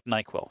like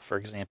NyQuil, for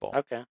example.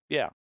 Okay.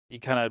 Yeah, you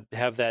kind of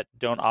have that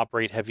don't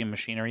operate heavy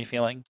machinery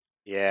feeling.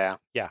 Yeah.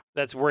 Yeah,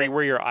 that's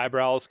where your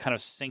eyebrows kind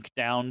of sink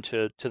down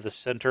to the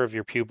center of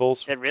your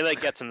pupils. It really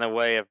gets in the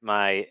way of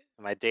my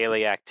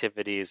daily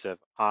activities of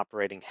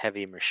operating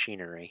heavy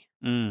machinery.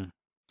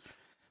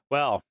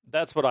 Well,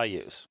 that's what I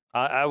use.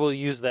 I will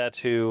use that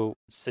to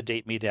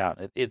sedate me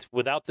down. It's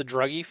without the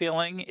druggy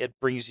feeling, it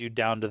brings you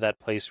down to that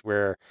place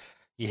where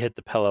you hit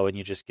the pillow and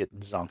you just get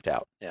zonked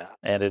out. Yeah.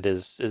 And it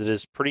is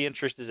pretty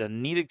interesting. It's a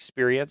neat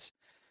experience.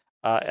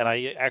 And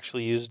I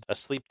actually used a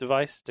sleep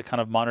device to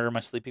kind of monitor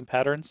my sleeping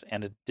patterns,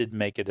 and it did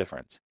make a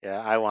difference. Yeah,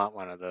 I want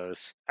one of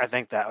those. I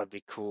think that would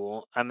be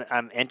cool.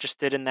 I'm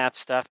interested in that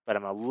stuff, but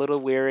I'm a little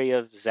weary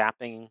of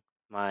zapping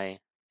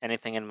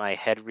anything in my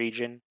head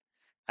region.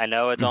 I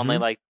know it's only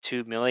like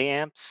 2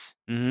 milliamps,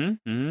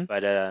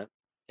 but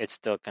it's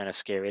still kind of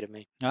scary to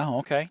me. Oh,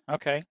 okay.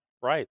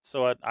 Right.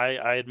 So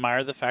I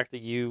admire the fact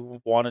that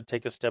you want to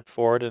take a step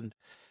forward and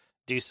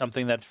do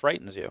something that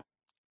frightens you.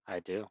 I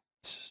do.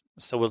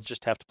 So we'll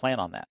just have to plan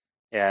on that.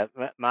 Yeah,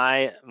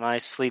 my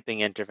sleeping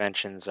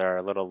interventions are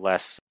a little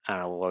less, I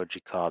don't know, what would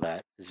you call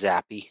that?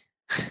 Zappy.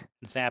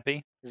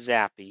 Zappy?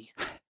 Zappy.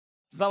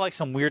 It's not like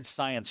some weird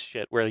science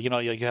shit where, you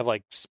have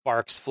like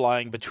sparks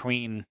flying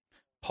between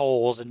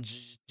poles and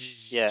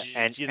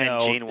and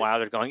Gene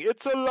Wilder going,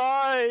 "It's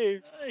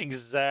alive!"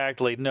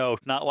 Exactly. No,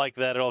 not like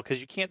that at all,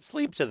 because you can't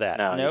sleep to that.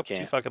 No, nope, you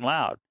can't. Too fucking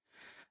loud.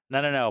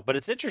 No. But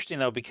it's interesting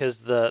though, because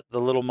the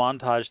little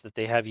montage that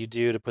they have you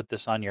do to put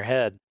this on your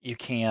head, you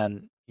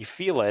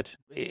feel it.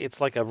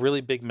 It's like a really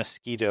big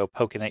mosquito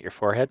poking at your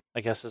forehead, I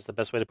guess is the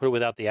best way to put it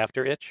without the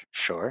after itch.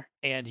 Sure.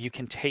 And you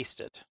can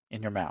taste it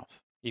in your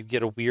mouth. You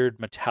get a weird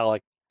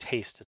metallic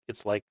taste.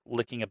 It's like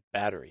licking a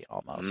battery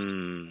almost.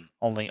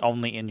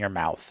 Only in your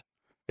mouth.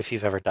 If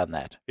you've ever done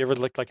that. You ever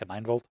licked like a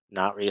 9-volt?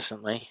 Not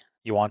recently.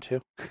 You want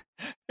to?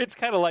 It's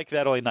kind of like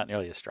that, only not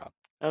nearly as strong.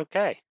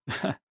 Okay.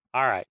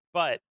 All right,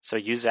 but... So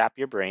you zap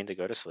your brain to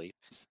go to sleep.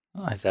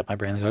 I zap my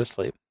brain to go to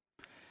sleep.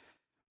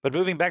 But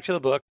moving back to the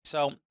book,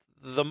 so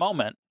the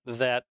moment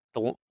that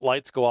The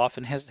lights go off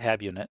in his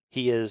hab unit.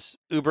 He is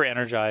uber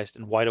energized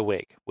and wide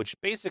awake, which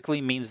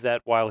basically means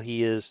that while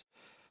he is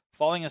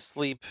falling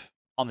asleep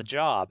on the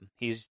job,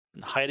 he's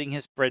hiding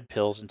his bread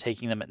pills and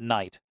taking them at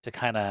night to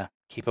kind of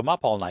keep him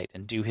up all night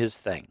and do his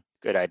thing.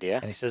 Good idea.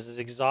 And he says his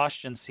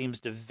exhaustion seems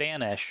to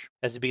vanish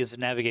as he begins to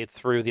navigate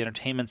through the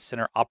entertainment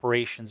center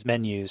operations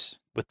menus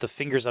with the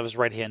fingers of his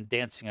right hand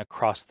dancing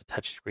across the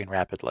touchscreen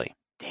rapidly.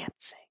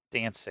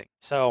 Dancing.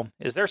 So,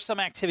 is there some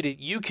activity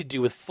you could do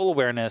with full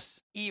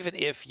awareness, even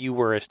if you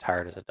were as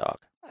tired as a dog?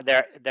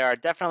 There are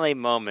definitely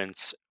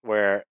moments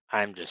where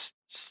I'm just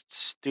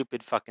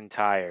stupid fucking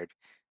tired,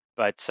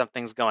 but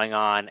something's going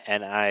on,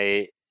 and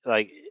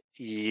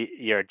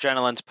your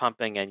adrenaline's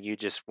pumping, and you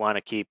just want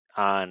to keep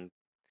on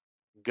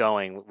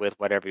going with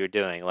whatever you're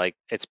doing. Like,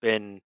 it's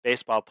been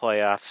baseball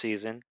playoff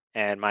season,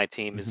 and my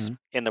team is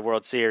in the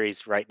World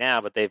Series right now,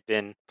 but they've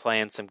been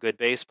playing some good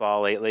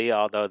baseball lately,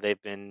 although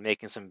they've been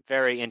making some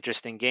very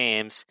interesting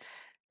games.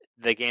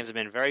 The games have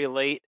been very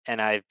late,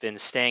 and I've been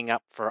staying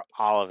up for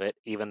all of it,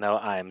 even though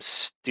I'm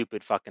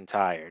stupid fucking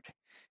tired.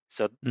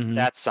 So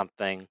that's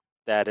something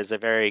that is a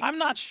very... I'm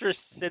not sure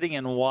sitting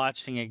and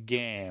watching a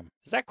game.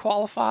 Does that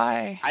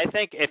qualify? I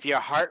think if your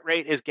heart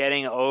rate is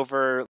getting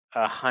over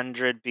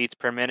 100 beats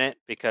per minute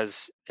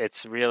because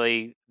it's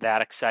really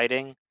that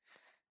exciting,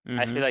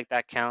 I feel like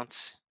that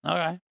counts.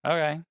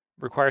 Okay.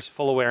 Requires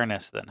full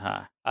awareness then,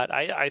 huh?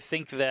 I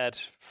think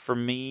that for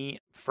me,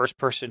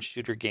 first-person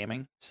shooter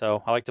gaming,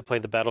 so I like to play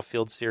the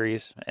Battlefield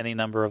series, any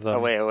number of them. Oh,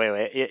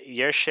 wait.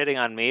 You're shitting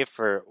on me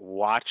for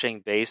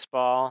watching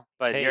baseball,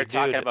 but you're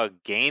talking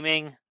about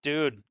gaming?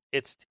 Dude,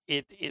 it's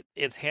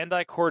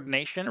hand-eye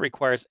coordination. It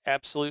requires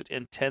absolute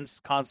intense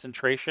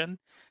concentration.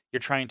 You're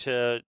trying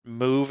to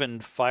move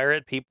and fire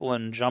at people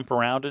and jump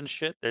around and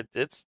shit.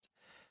 It's...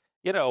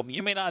 You know,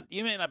 you may not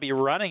be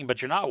running,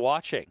 but you're not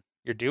watching.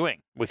 You're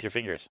doing with your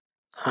fingers.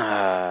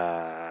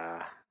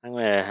 I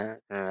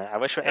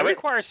wish it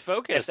requires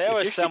focus. If there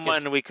was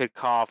someone we could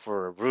call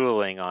for a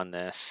ruling on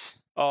this.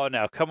 Oh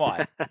no, come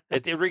on!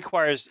 it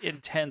requires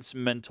intense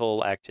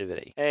mental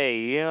activity. Hey,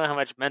 you know how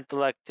much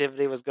mental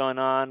activity was going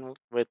on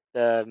with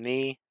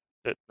me?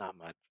 Not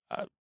much.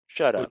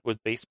 Shut up.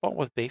 With baseball?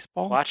 With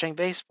baseball? Watching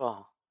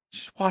baseball.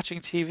 Just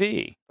watching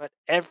TV. But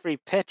every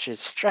pitch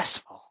is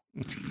stressful.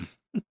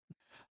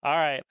 All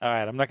right.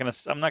 I'm not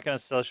gonna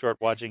sell short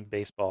watching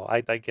baseball.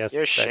 I guess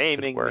you're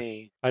shaming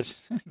me. I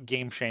just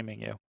game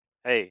shaming you.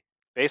 Hey,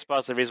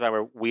 baseball's the reason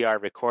why we are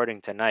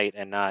recording tonight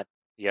and not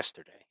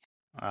yesterday.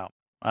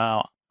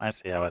 Wow, I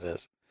see how it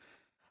is.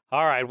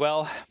 All right.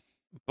 Well,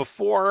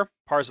 before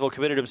Parzival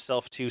committed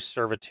himself to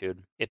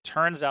servitude, it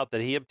turns out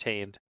that he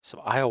obtained some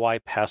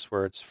IOI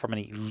passwords from an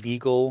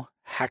illegal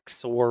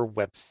Haxor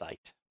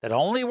website that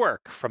only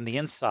work from the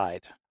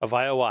inside of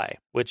IOI,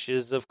 which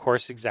is, of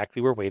course, exactly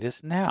where Wade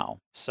is now.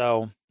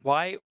 So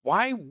why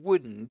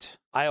wouldn't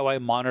IOI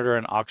monitor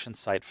an auction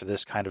site for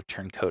this kind of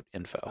turncoat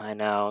info? I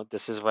know.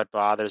 This is what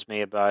bothers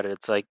me about it.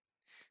 It's like,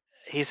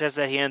 he says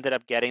that he ended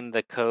up getting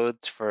the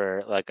codes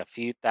for like a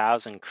few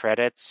thousand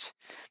credits.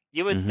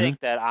 You would think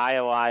that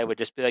IOI would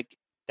just be like,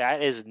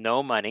 that is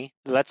no money.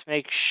 Let's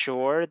make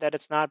sure that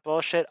it's not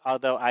bullshit.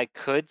 Although I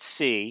could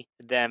see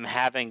them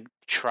having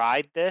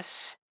tried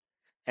this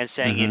and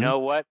saying, you know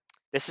what?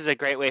 This is a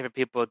great way for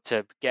people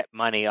to get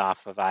money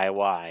off of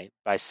IOI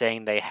by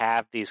saying they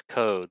have these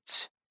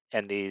codes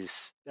and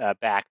these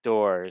back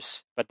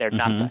doors, but they're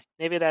nothing.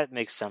 Maybe that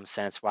makes some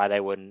sense why they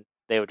would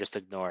just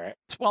ignore it.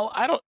 Well,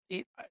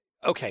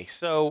 okay,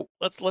 so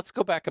let's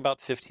go back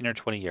about 15 or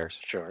 20 years.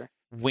 Sure.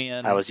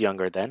 When I was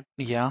younger then.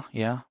 Yeah.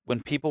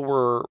 When people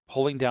were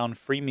pulling down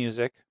free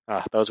music.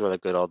 Those were the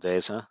good old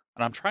days, huh?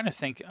 And I'm trying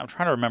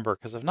to remember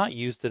because I've not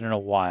used it in a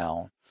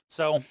while.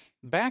 So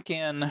back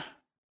in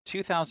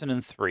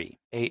 2003,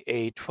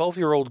 a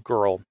 12-year-old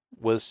girl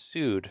was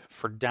sued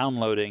for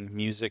downloading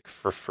music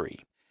for free.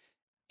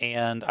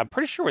 And I'm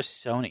pretty sure it was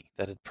Sony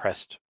that had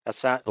pressed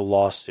the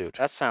lawsuit.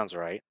 That sounds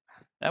right.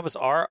 That was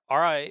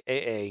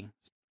RIAA.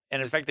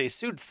 And in fact, they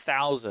sued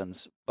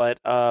thousands. But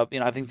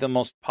I think the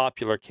most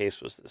popular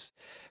case was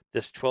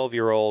this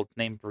 12-year-old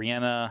named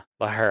Brianna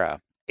Lahara.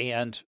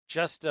 And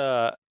just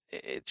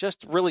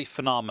really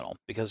phenomenal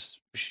because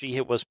she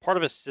was part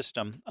of a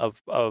system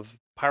of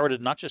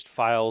pirated not just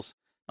files,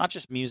 not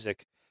just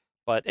music,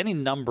 but any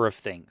number of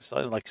things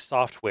like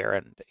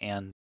software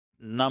and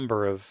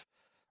number of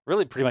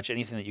really pretty much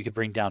anything that you could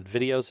bring down.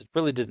 Videos, it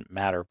really didn't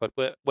matter. But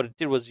what it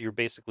did was you're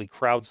basically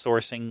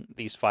crowdsourcing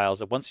these files.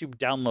 And once you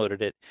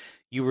downloaded it,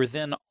 you were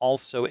then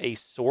also a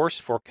source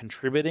for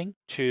contributing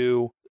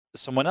to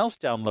someone else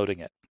downloading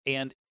it.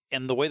 And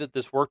the way that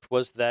this worked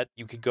was that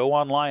you could go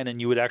online and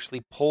you would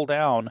actually pull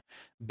down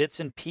bits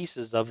and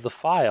pieces of the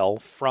file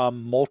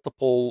from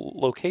multiple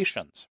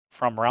locations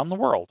from around the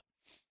world.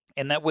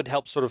 And that would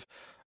help sort of,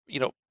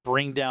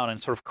 bring down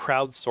and sort of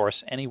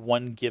crowdsource any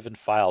one given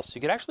file. So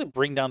you could actually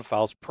bring down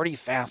files pretty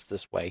fast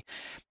this way.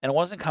 And it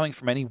wasn't coming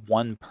from any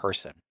one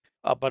person.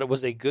 But it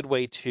was a good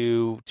way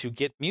to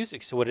get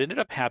music. So what ended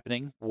up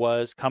happening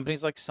was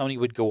companies like Sony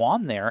would go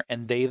on there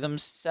and they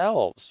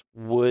themselves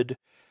would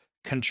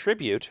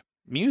contribute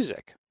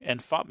music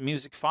and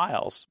music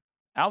files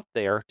out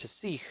there to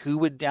see who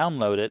would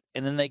download it,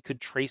 and then they could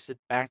trace it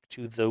back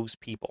to those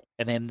people.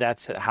 And then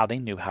that's how they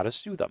knew how to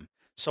sue them.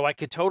 So I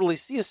could totally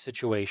see a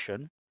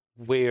situation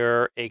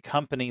where a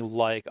company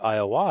like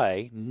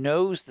IOI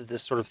knows that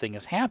this sort of thing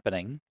is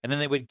happening, and then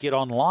they would get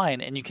online,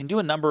 and you can do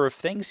a number of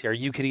things here.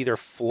 You could either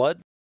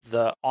flood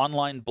the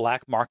online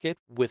black market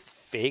with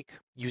fake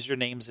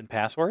usernames and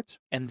passwords,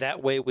 and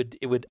that way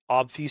it would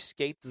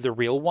obfuscate the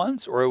real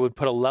ones, or it would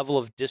put a level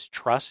of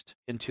distrust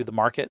into the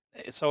market.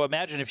 So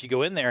imagine if you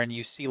go in there and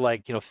you see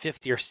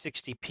 50 or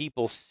 60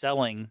 people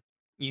selling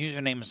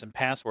usernames and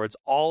passwords,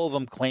 all of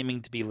them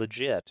claiming to be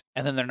legit,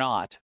 and then they're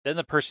not. Then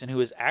the person who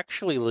is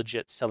actually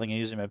legit selling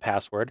a username and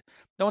password,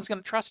 no one's going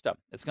to trust them.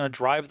 It's going to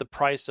drive the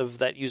price of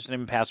that username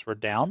and password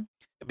down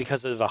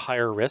because of a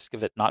higher risk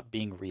of it not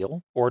being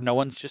real, or no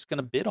one's just going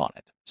to bid on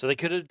it. So they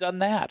could have done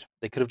that.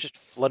 They could have just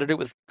flooded it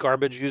with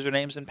garbage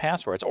usernames and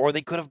passwords, or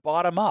they could have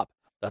bought them up.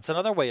 That's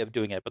another way of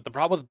doing it. But the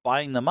problem with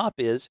buying them up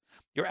is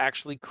you're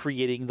actually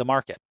creating the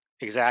market.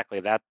 Exactly.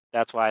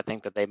 That's why I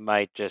think that they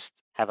might just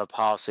have a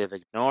policy of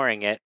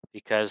ignoring it,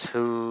 because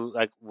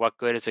what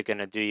good is it going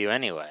to do you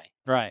anyway?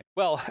 Right.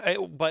 Well,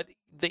 but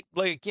they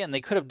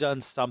could have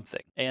done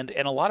something, and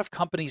a lot of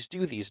companies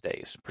do these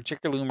days,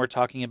 particularly when we're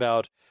talking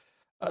about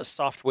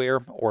software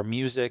or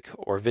music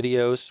or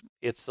videos.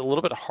 It's a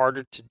little bit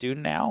harder to do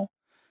now,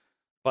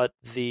 but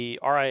the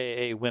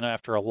RIAA went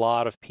after a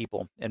lot of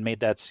people and made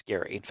that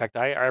scary. In fact,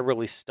 I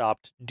really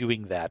stopped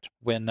doing that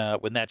when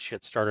that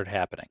shit started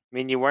happening. I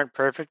mean, you weren't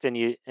perfect, and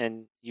you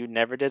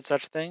never did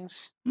such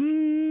things?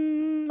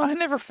 I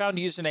never found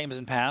usernames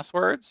and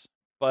passwords,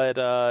 but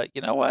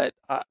you know what?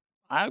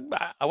 I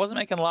wasn't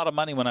making a lot of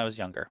money when I was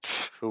younger.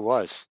 Who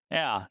was?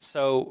 Yeah,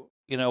 so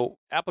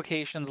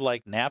applications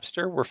like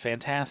Napster were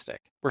fantastic.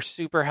 Were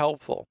super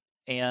helpful.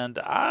 And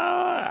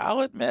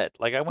I'll admit,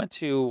 I went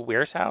to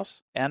Ware's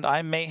house, and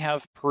I may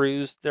have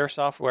perused their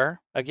software.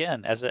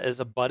 Again, as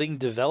a budding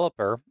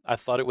developer, I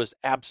thought it was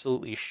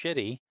absolutely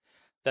shitty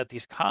that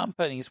these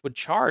companies would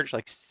charge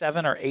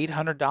 $700 or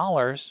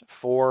 $800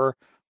 for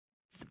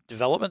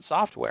development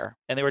software.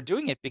 And they were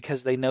doing it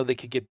because they know they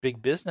could get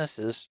big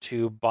businesses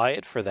to buy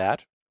it for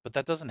that. But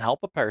that doesn't help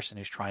a person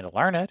who's trying to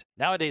learn it.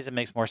 Nowadays, it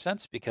makes more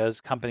sense because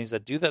companies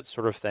that do that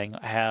sort of thing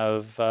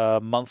have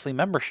monthly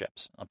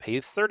memberships. I'll pay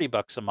you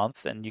 $30 a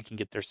month, and you can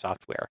get their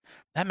software.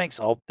 That makes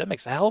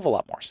a hell of a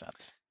lot more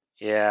sense.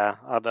 Yeah,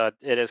 although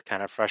it is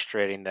kind of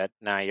frustrating that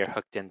now you're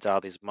hooked into all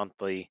these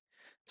monthly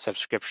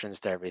subscriptions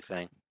to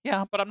everything.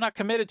 Yeah, but I'm not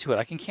committed to it.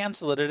 I can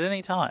cancel it at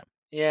any time.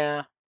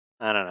 Yeah,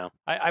 I don't know.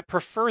 I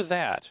prefer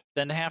that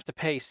than to have to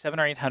pay $700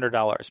 or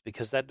 $800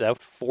 because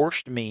that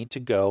forced me to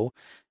go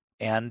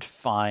and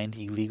find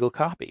illegal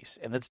copies.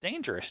 And that's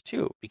dangerous,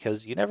 too,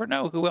 because you never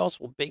know who else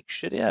will bake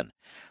shit in.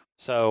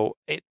 So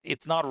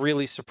it's not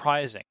really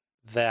surprising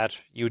that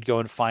you would go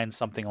and find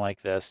something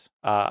like this.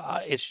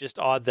 It's just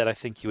odd that I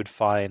think you would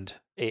find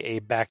a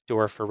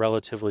backdoor for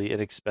relatively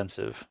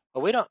inexpensive.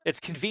 Well, we don't. It's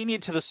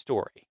convenient to the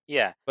story.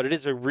 Yeah. But it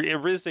is a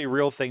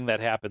real thing that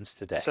happens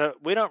today. So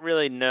we don't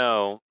really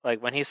know,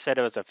 when he said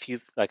it was a few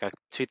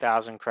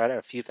thousand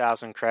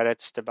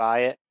credits to buy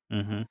it.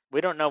 Mm-hmm.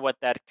 We don't know what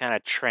that kind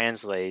of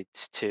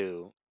translates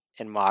to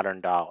in modern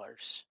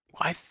dollars.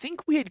 I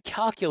think we had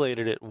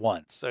calculated it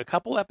once, a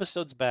couple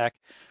episodes back,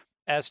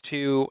 as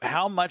to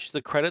how much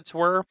the credits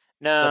were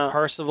that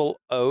Parzival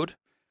owed,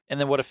 and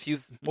then what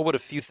would a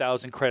few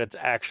thousand credits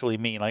actually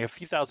mean? A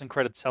few thousand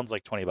credits sounds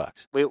like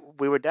 $20.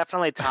 We were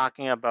definitely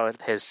talking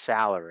about his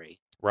salary,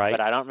 right?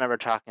 But I don't remember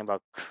talking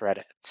about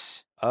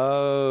credits.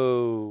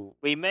 Oh,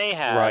 we may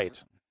have, right,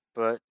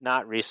 but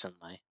not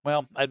recently.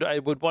 Well, I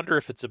would wonder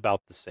if it's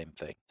about the same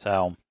thing.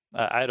 So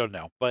I don't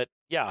know, but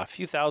yeah, a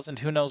few thousand.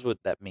 Who knows what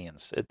that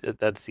means?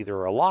 That's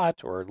either a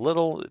lot or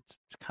little. It's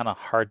kind of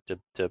hard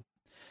to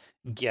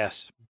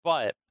guess.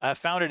 But I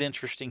found it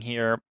interesting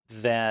here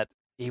that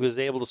he was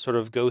able to sort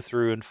of go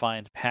through and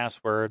find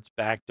passwords,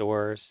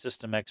 backdoors,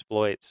 system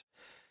exploits.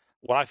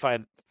 What I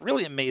find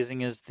really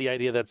amazing is the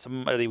idea that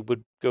somebody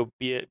would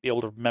be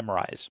able to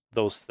memorize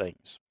those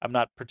things. I'm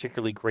not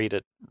particularly great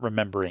at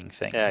remembering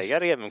things. Yeah, you got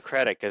to give him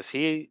credit because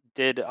he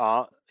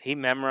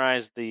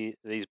memorized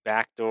these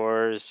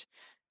backdoors.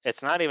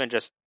 It's not even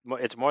just,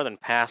 it's more than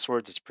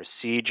passwords, it's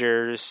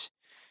procedures.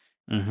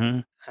 Mm-hmm.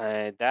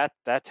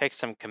 That takes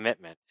some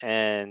commitment.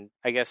 And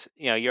I guess,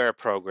 you're a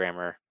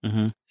programmer.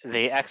 Mm-hmm.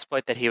 The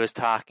exploit that he was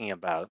talking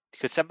about,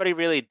 could somebody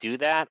really do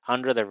that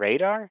under the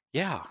radar?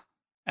 Yeah,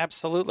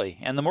 absolutely.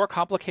 And the more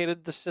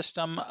complicated the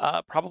system,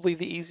 probably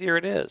the easier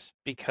it is.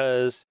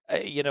 Because,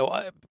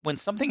 when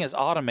something is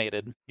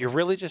automated, you're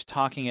really just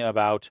talking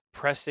about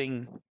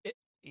pressing...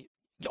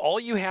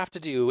 All you have to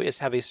do is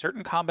have a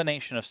certain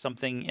combination of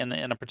something in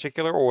a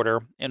particular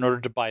order in order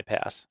to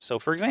bypass. So,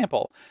 for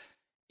example,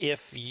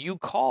 if you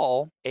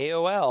call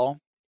AOL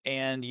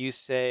and you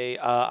say,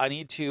 I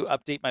need to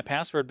update my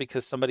password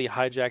because somebody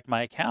hijacked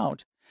my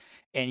account,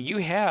 and you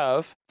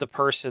have the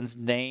person's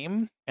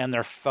name and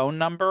their phone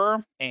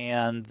number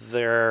and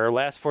their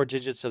last 4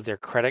 digits of their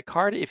credit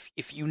card,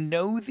 if you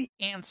know the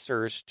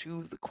answers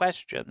to the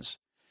questions,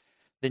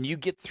 then you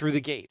get through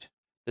the gate.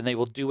 Then they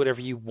will do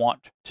whatever you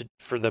want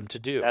for them to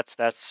do.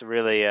 That's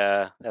really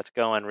that's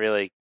going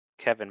really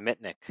Kevin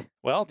Mitnick.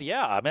 Well,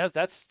 yeah, I mean,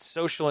 that's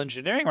social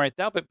engineering right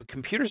now, but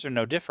computers are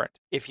no different.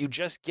 If you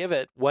just give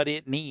it what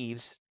it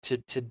needs to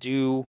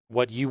do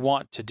what you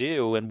want to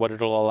do and what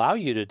it'll allow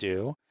you to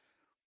do,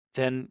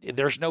 then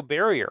there's no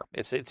barrier.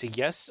 It's a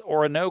yes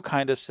or a no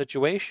kind of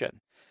situation.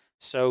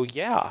 So,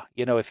 yeah,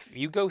 if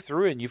you go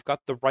through and you've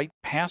got the right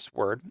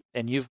password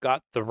and you've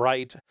got the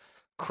right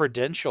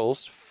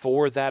credentials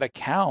for that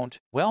account,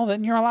 well,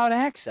 then you're allowed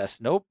access.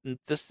 Nope,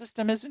 the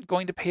system isn't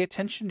going to pay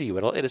attention to you.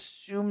 It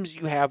assumes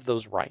you have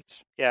those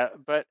rights. Yeah,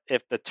 but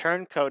if the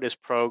turncoat is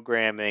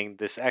programming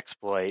this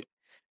exploit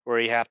where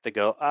you have to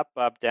go up,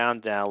 up, down,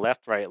 down,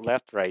 left,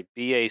 right,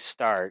 BA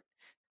start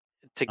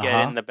to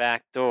get in the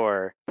back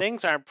door,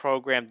 things aren't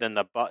programmed in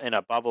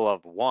a bubble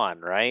of one,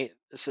 right?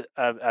 It's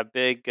a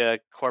big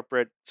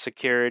corporate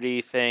security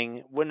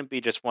thing wouldn't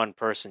be just one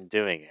person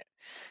doing it.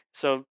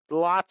 So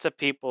lots of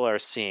people are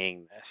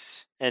seeing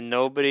this, and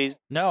nobody's...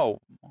 No.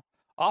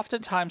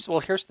 Oftentimes, well,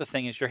 here's the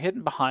thing, is you're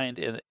hidden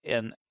behind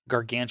in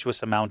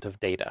gargantuous amount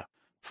of data,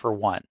 for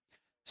one.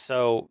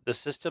 So the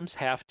systems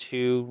have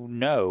to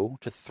know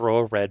to throw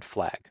a red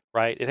flag,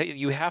 right?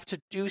 You have to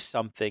do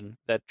something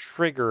that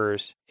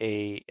triggers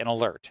an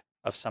alert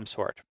of some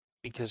sort.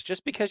 Because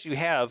just because you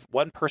have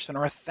one person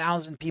or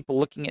 1,000 people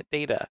looking at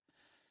data,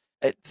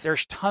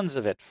 there's tons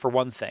of it, for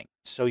one thing.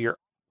 So you're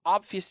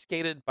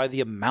obfuscated by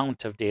the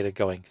amount of data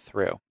going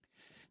through.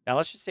 Now,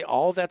 let's just say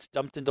all that's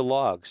dumped into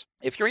logs.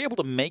 If you're able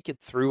to make it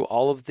through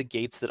all of the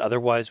gates that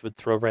otherwise would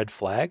throw red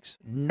flags,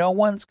 no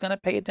one's going to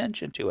pay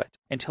attention to it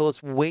until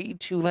it's way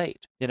too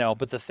late.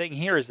 But the thing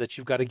here is that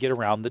you've got to get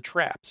around the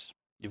traps.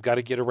 You've got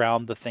to get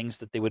around the things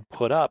that they would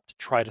put up to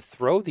try to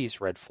throw these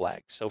red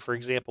flags. So, for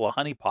example, a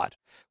honeypot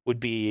would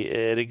be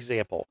an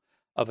example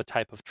of a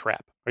type of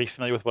trap. Are you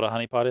familiar with what a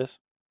honeypot is?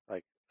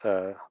 Like,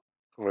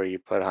 where you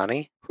put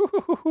honey?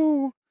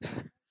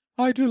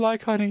 I do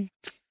like honey.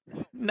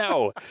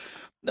 No.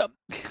 No,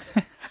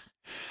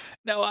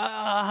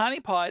 a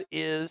honeypot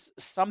is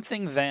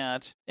something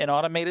that an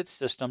automated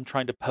system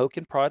trying to poke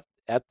and prod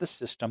at the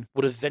system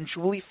would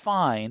eventually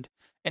find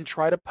and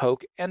try to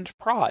poke and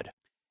prod.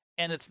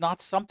 And it's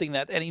not something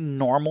that any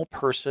normal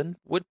person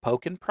would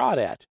poke and prod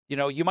at.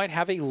 You might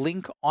have a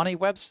link on a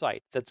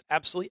website that's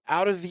absolutely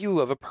out of view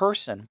of a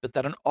person, but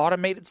that an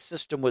automated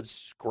system would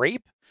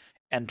scrape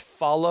and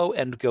follow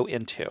and go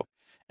into.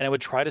 And it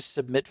would try to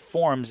submit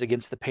forms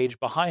against the page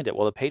behind it.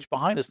 Well, the page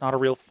behind is not a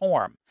real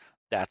form.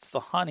 That's the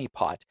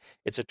honeypot.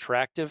 It's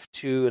attractive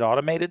to an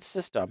automated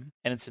system,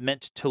 and it's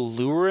meant to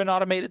lure an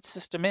automated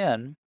system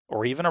in,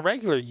 or even a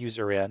regular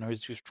user in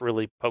who's just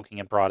really poking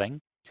and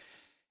prodding,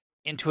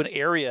 into an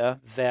area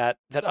that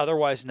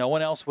otherwise no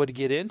one else would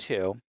get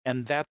into,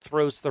 and that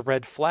throws the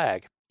red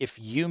flag. If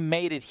you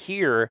made it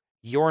here,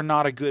 you're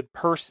not a good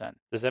person.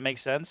 Does that make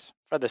sense?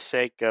 For the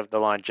sake of the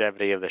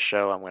longevity of the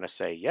show, I'm going to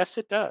say, yes,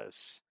 it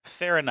does.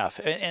 Fair enough.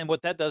 And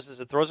what that does is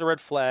it throws a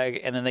red flag,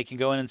 and then they can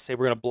go in and say,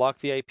 we're going to block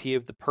the IP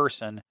of the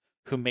person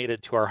who made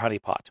it to our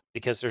honeypot,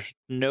 because there's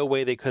no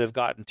way they could have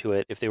gotten to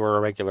it if they were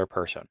a regular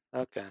person.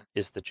 Okay.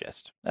 Is the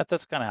gist.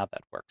 That's kind of how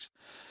that works.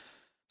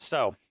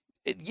 So,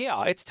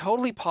 it's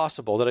totally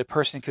possible that a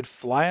person could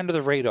fly under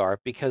the radar,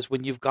 because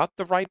when you've got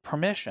the right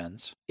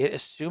permissions, it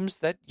assumes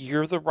that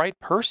you're the right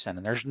person,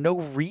 and there's no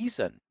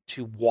reason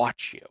to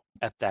watch you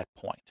at that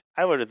point.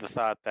 I would have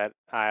thought that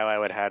I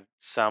would have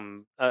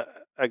had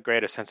a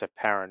greater sense of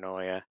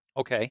paranoia.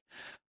 Okay.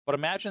 But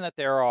imagine that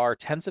there are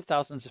tens of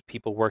thousands of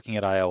people working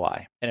at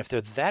IOI. And if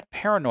they're that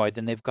paranoid,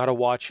 then they've got to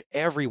watch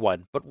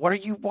everyone. But what are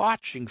you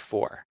watching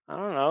for? I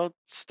don't know.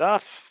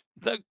 Stuff.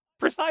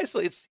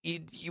 Precisely.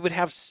 You would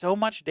have so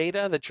much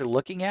data that you're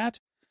looking at.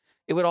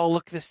 It would all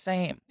look the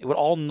same. It would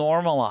all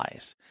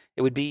normalize.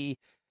 It would be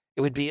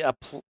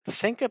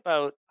Think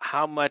about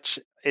how much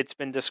it's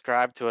been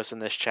described to us in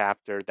this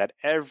chapter that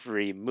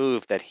every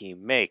move that he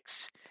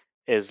makes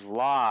is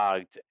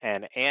logged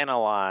and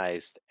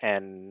analyzed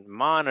and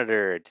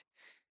monitored.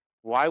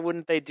 Why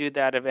wouldn't they do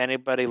that if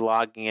anybody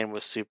logging in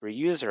with super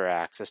user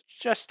access,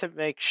 just to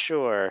make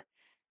sure?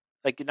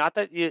 Like, not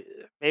that you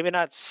maybe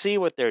not see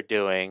what they're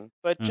doing,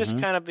 but just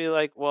kind of be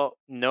like, well,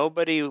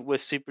 nobody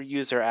with super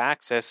user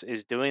access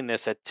is doing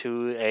this at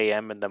 2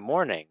 a.m. in the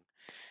morning.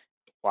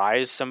 Why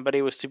is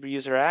somebody with super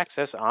user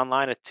access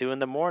online at 2 in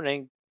the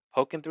morning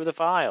poking through the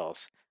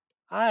files?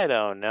 I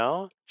don't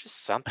know.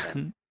 Just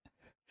something.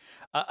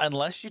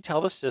 Unless you tell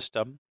the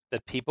system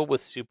that people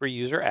with super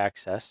user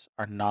access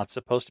are not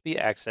supposed to be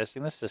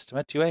accessing the system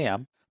at 2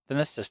 a.m., then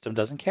the system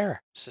doesn't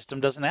care. The system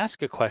doesn't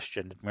ask a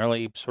question. It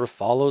merely sort of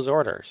follows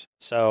orders.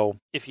 So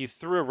if you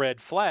threw a red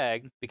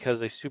flag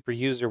because a super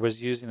user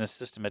was using the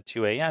system at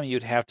 2 a.m.,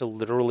 you'd have to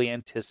literally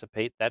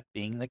anticipate that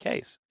being the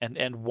case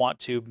and want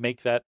to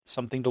make that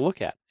something to look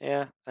at.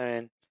 Yeah, I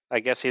mean, I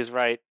guess he's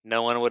right.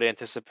 No one would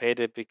anticipate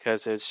it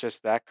because it's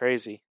just that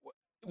crazy.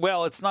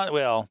 Well, it's not.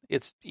 Well,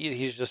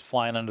 he's just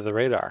flying under the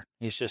radar.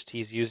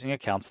 He's using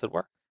accounts that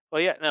work.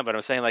 Well, yeah, no, but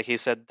I'm saying, like, he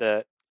said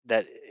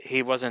that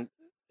he wasn't,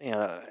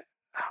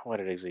 what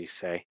did he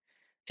say?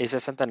 It's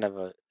just something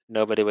of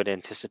nobody would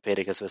anticipate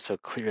it because it was so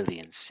clearly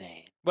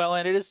insane. Well,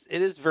 and it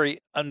is very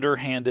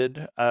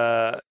underhanded.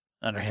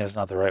 Underhanded is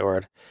not the right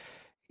word.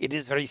 It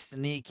is very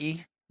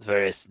sneaky. It's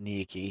very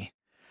sneaky.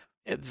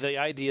 The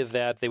idea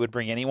that they would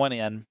bring anyone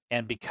in,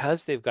 and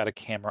because they've got a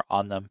camera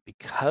on them,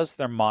 because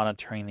they're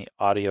monitoring the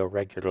audio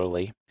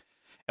regularly,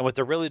 and what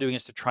they're really doing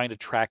is trying to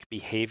track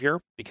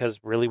behavior, because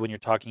really when you're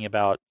talking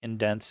about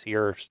indents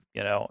here,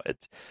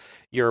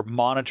 you're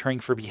monitoring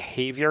for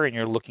behavior and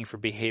you're looking for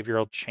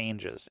behavioral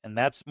changes. And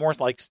that's more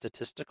like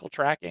statistical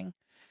tracking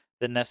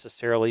than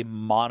necessarily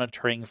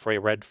monitoring for a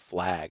red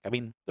flag. I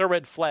mean, they're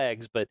red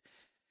flags, but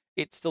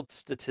it's still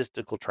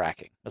statistical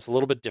tracking. It's a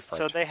little bit different.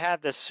 So they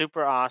have this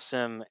super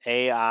awesome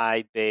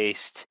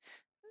AI-based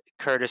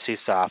courtesy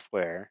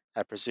software.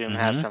 I presume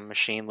has some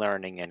machine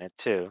learning in it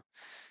too.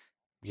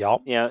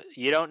 Yup.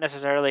 You don't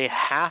necessarily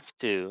have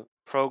to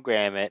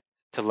program it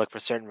to look for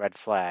certain red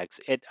flags.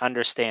 It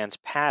understands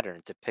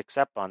patterns. It picks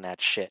up on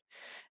that shit.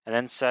 And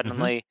then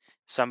suddenly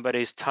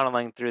somebody's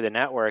tunneling through the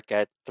network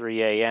at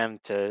 3 a.m.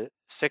 to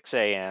 6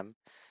 a.m.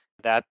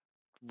 That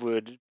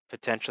would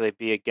potentially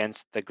be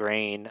against the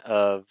grain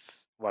of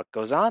what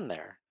goes on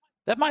there.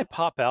 That might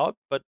pop out,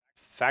 but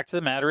fact of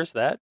the matter is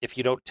that if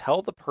you don't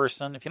tell the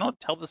person, if you don't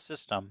tell the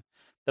system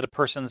that a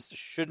person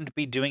shouldn't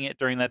be doing it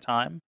during that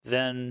time,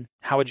 then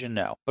how would you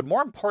know? But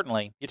more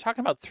importantly, you're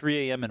talking about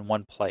 3 a.m. in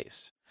one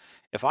place.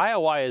 If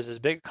IOI is as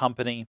big a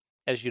company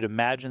as you'd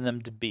imagine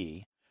them to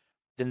be,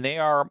 then they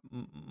are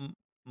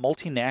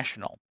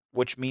multinational,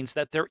 which means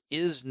that there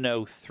is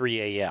no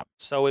 3 a.m.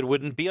 So it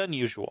wouldn't be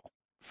unusual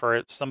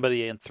for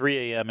somebody at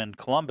 3 a.m. in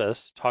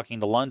Columbus talking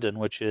to London,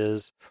 which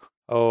is,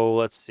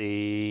 plus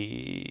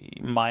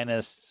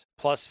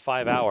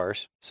 5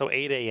 hours, so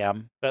 8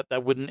 a.m.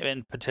 That wouldn't,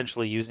 and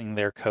potentially using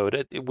their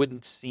code, it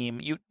wouldn't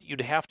seem,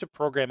 you'd have to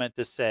program it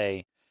to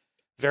say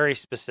very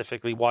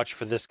specifically, watch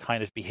for this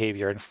kind of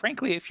behavior. And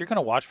frankly, if you're going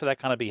to watch for that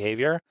kind of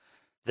behavior,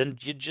 then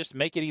you'd just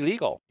make it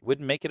illegal. You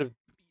wouldn't make it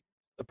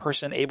a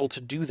person able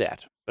to do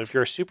that. But if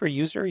you're a super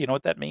user, you know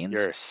what that means?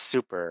 You're a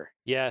super.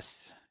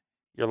 Yes.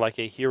 You're like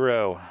a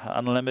hero,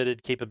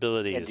 unlimited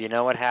capabilities. And do you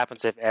know what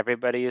happens if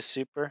everybody is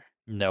super?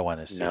 No one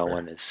is super. No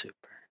one is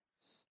super.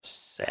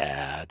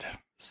 Sad.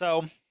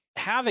 So,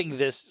 having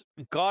this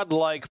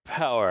godlike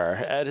power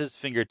at his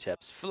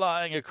fingertips,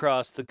 flying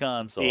across the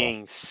console,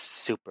 being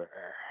super,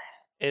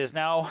 it is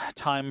now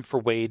time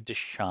for Wade to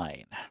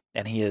shine.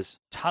 And he is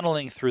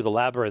tunneling through the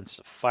labyrinths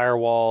of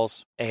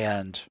firewalls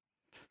and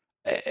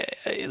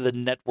the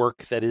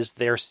network that is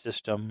their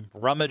system,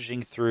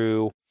 rummaging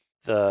through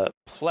the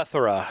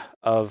plethora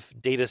of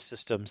data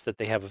systems that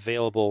they have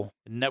available,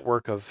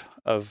 network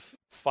of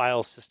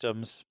file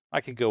systems.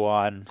 I could go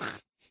on.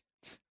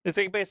 I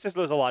think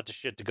basically there's a lot of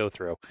shit to go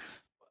through.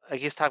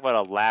 Like he's talking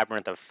about a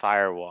labyrinth of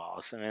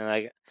firewalls. I mean,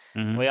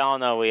 like we all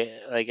know,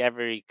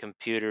 every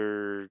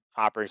computer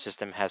operating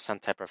system has some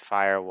type of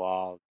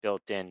firewall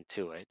built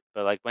into it.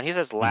 But like when he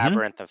says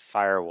labyrinth of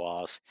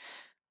firewalls,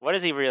 what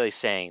is he really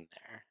saying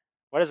there?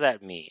 What does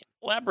that mean?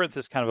 Labyrinth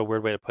is kind of a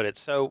weird way to put it.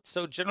 So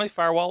generally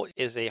firewall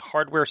is a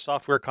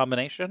hardware-software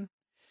combination.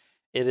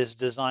 It is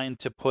designed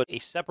to put a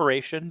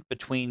separation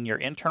between your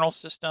internal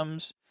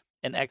systems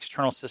and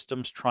external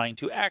systems trying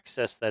to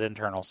access that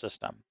internal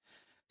system.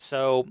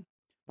 So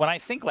when I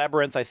think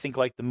Labyrinth, I think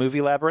like the movie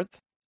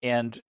Labyrinth,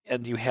 and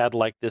you had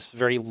like this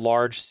very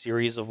large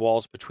series of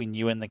walls between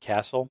you and the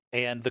castle.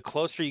 And the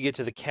closer you get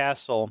to the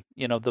castle,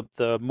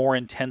 the more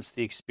intense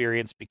the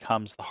experience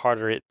becomes, the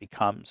harder it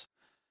becomes.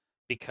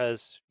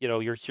 Because,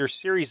 your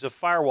series of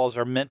firewalls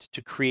are meant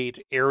to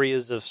create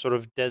areas of sort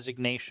of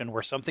designation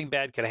where something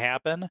bad could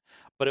happen,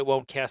 but it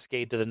won't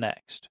cascade to the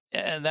next.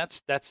 And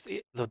that's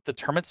the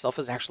term itself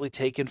is actually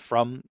taken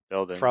from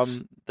buildings.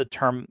 From the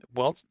term,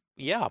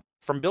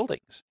 from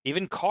buildings.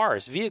 Even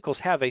cars, vehicles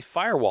have a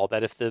firewall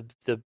that if the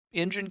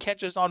engine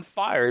catches on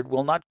fire, it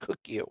will not cook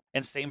you.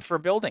 And same for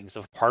buildings.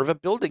 If part of a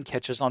building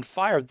catches on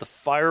fire, the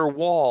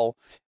firewall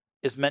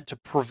is meant to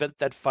prevent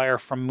that fire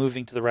from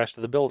moving to the rest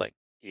of the building.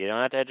 You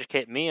don't have to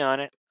educate me on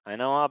it. I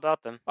know all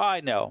about them.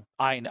 I know.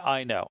 I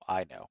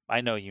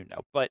know you know.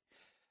 But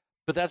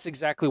that's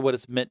exactly what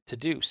it's meant to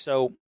do.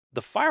 So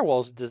the firewall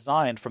is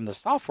designed from the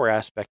software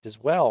aspect as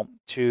well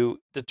to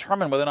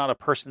determine whether or not a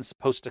person's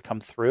supposed to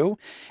come through.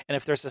 And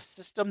if there's a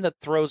system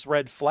that throws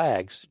red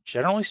flags,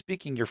 generally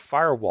speaking, your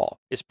firewall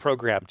is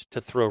programmed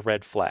to throw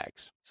red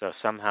flags. So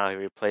somehow he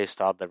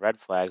replaced all the red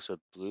flags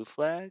with blue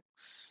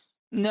flags?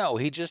 No,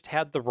 he just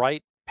had the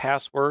right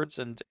passwords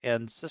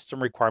and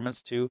system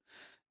requirements to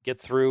get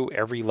through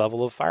every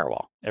level of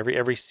firewall,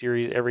 every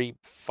series, every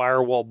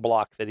firewall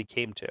block that he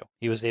came to,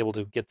 he was able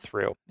to get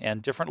through.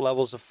 And different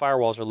levels of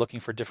firewalls are looking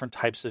for different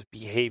types of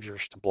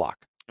behaviors to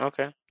block.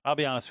 Okay. I'll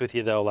be honest with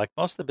you, though, like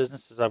most of the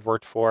businesses I've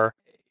worked for,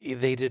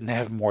 they didn't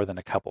have more than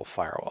a couple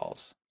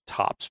firewalls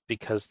tops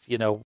because,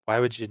 why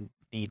would you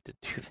need to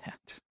do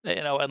that?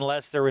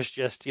 Unless there was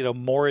just,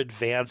 more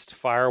advanced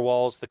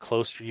firewalls the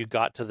closer you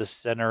got to the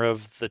center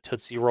of the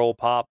Tootsie Roll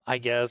Pop, I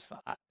guess.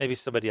 Maybe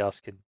somebody else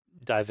can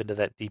dive into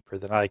that deeper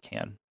than I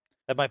can.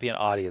 That might be an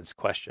audience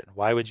question.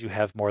 Why would you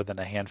have more than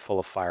a handful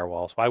of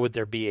firewalls? Why would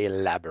there be a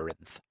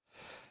labyrinth?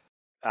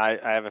 I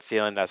have a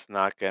feeling that's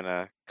not going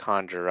to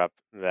conjure up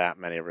that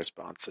many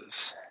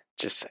responses.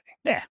 Just saying.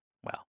 Yeah,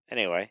 well.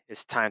 Anyway,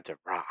 it's time to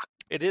rock.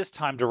 It is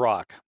time to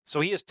rock. So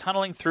he is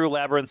tunneling through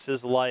labyrinths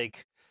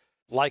like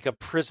a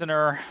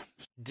prisoner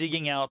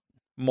digging out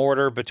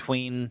mortar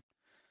between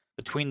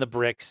the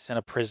bricks in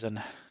a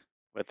prison.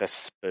 With a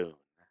spoon.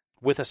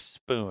 With a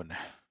spoon.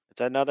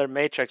 It's another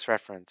Matrix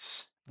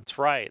reference. That's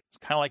right. It's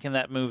kind of like in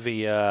that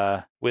movie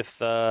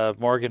with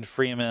Morgan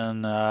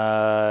Freeman,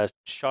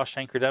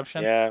 Shawshank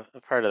Redemption. Yeah,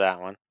 I've heard of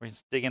that one. Where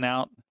he's digging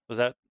out. Was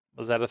that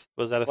a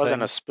thing? It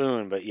wasn't a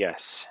spoon, but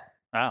yes.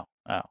 Oh.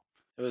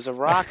 It was a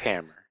rock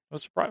hammer. It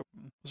was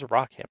a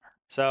rock hammer.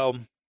 So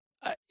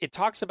it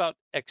talks about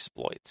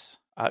exploits.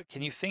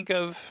 Can you think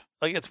of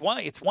it's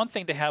one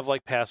thing to have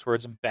like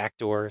passwords and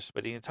backdoors,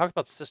 but you talk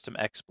about system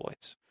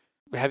exploits.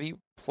 Have you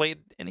played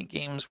any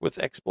games with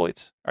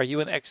exploits? Are you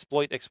an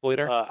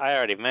exploiter? I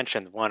already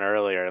mentioned one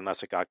earlier,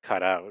 unless it got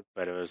cut out.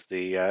 But it was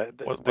the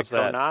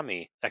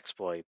Konami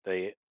exploit,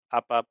 the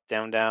up,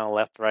 down,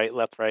 left, right,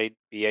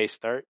 BA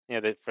start.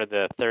 For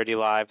the 30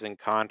 lives in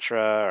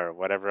Contra or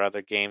whatever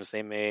other games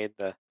they made.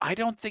 I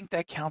don't think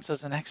that counts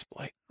as an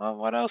exploit. Well,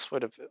 what else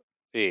would it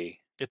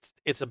be?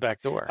 It's a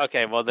backdoor.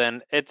 Okay, well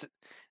then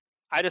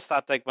I just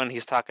thought like when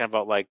he's talking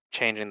about like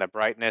changing the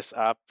brightness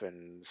up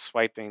and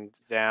swiping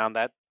down,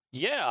 that.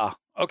 Yeah.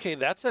 Okay,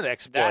 that's an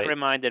exploit. That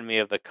reminded me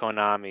of the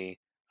Konami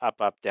up,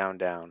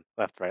 down,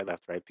 left, right,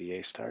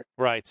 BA start.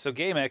 Right. So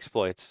game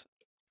exploits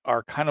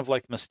are kind of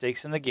like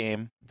mistakes in the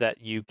game that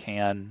you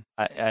can,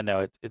 I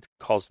know it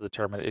calls the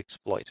term an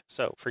exploit.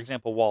 So, for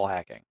example, wall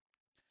hacking.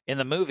 In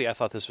the movie, I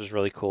thought this was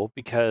really cool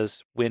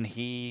because when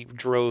he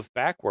drove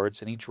backwards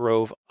and he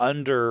drove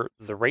under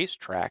the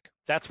racetrack,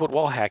 that's what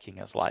wall hacking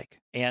is like.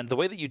 And the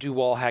way that you do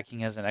wall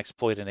hacking as an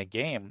exploit in a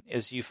game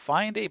is you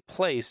find a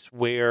place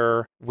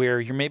where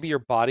maybe your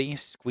body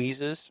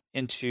squeezes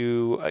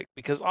into,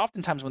 because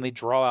oftentimes when they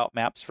draw out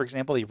maps, for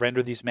example, they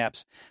render these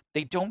maps,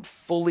 they don't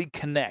fully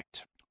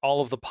connect all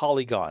of the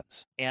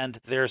polygons. And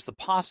there's the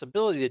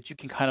possibility that you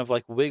can kind of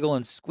like wiggle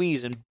and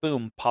squeeze and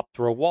boom, pop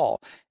through a wall.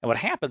 And what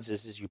happens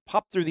is you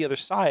pop through the other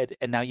side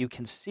and now you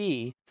can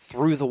see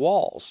through the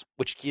walls,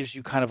 which gives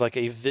you kind of like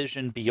a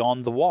vision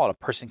beyond the wall. A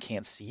person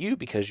can't see you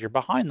because you're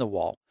behind the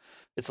wall.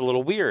 It's a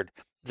little weird.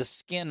 The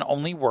skin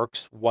only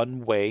works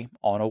one way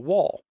on a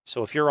wall.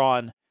 So if you're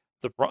on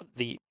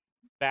the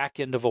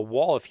back end of a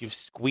wall, if you've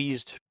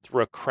squeezed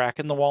through a crack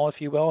in the wall, if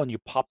you will, and you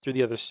pop through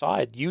the other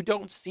side, you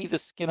don't see the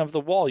skin of the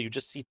wall. You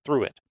just see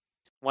through it.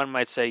 One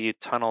might say you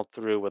tunneled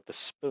through with a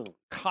spoon.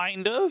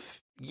 Kind of,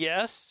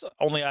 yes.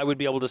 Only I would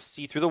be able to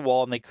see through the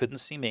wall and they couldn't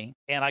see me.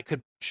 And I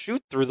could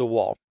shoot through the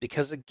wall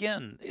because,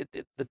 again,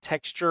 the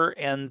texture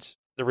and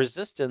the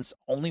resistance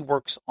only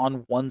works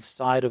on one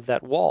side of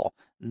that wall,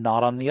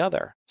 not on the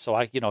other. So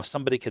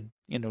somebody could,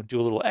 do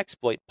a little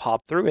exploit,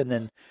 pop through,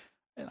 and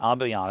I'll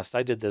be honest,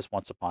 I did this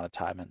once upon a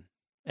time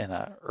in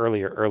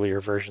earlier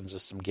versions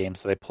of some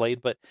games that I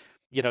played, but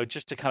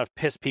just to kind of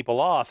piss people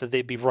off, that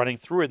they'd be running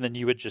through and then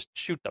you would just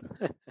shoot them,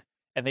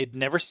 and they'd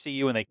never see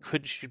you and they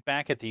couldn't shoot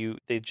back at you.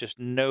 They just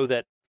know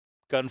that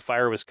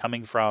gunfire was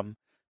coming from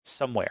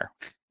somewhere.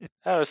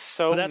 That was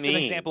so. But that's mean.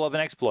 An example of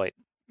an exploit.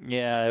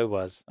 Yeah, it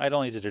was. I'd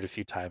only did it a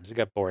few times. It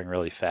got boring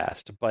really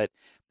fast, but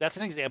that's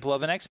an example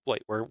of an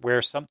exploit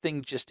where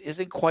something just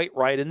isn't quite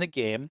right in the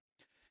game.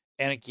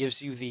 And it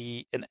gives you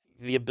the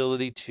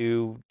ability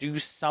to do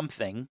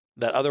something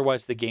that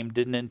otherwise the game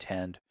didn't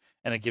intend,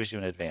 and it gives you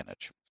an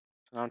advantage.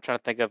 I'm trying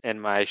to think of in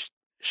my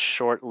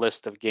short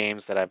list of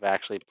games that I've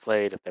actually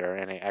played if there are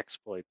any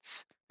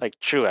exploits, like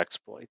true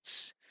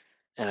exploits,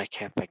 and I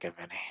can't think of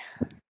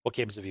any. What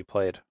games have you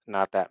played?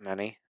 Not that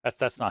many.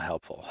 That's not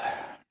helpful.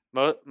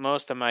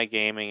 Most of my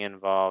gaming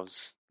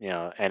involves,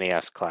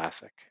 NES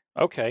Classic.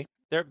 Okay.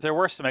 There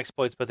were some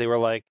exploits, but they were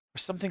like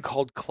something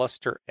called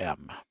Cluster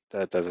M.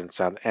 That doesn't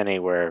sound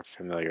anywhere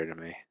familiar to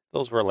me.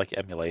 Those were like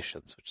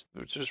emulations,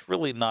 which is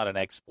really not an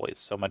exploit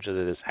so much as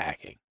it is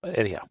hacking. But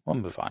anyhow, we'll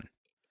move on.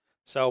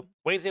 So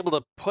Wade's able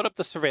to put up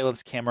the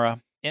surveillance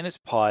camera in his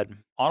pod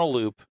on a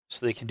loop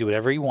so they can do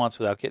whatever he wants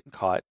without getting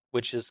caught,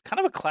 which is kind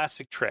of a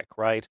classic trick,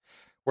 right?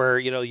 Where,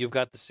 you've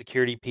got the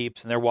security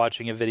peeps and they're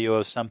watching a video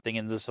of something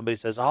and then somebody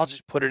says, I'll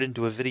just put it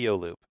into a video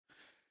loop,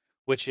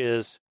 which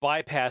is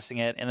bypassing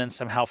it and then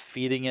somehow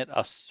feeding it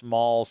a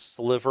small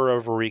sliver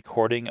of a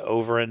recording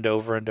over and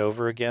over and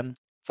over again.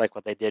 It's like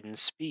what they did in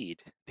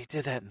Speed. They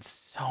did that in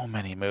so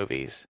many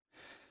movies.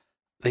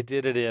 They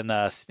did it in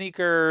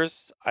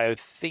Sneakers. I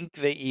think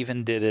they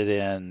even did it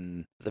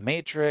in The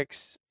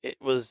Matrix.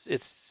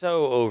 It's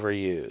so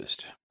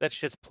overused. That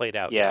shit's played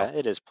out. Yeah, now.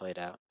 It is played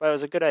out. But it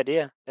was a good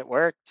idea. It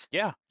worked.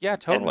 Yeah,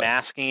 totally. And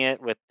masking it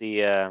with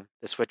the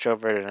switch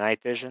over to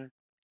night vision,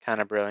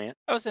 kind of brilliant.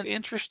 That was an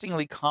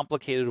interestingly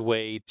complicated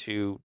way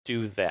to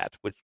do that,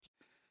 which,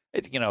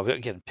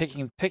 again,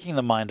 picking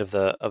the mind of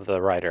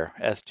the writer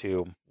as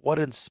to what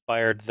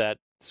inspired that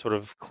sort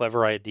of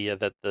clever idea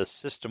that the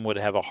system would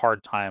have a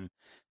hard time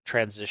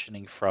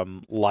transitioning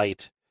from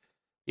light,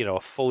 a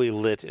fully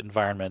lit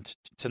environment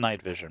to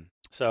night vision.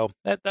 So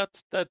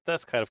that's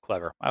kind of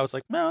clever. I was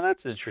like, no,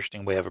 that's an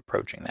interesting way of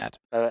approaching that.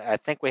 I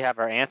think we have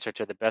our answer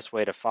to the best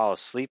way to fall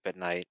asleep at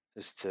night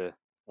is to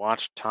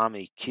watch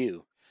Tommy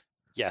Q.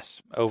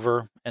 Yes,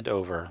 over and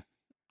over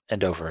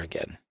and over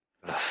again.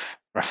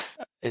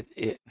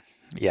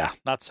 Yeah,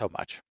 not so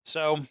much.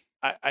 So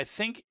I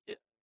think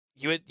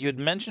you had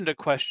mentioned a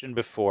question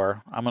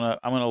before. I'm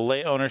gonna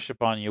lay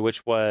ownership on you,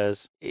 which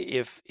was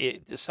if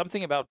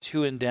something about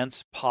 2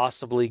 Indents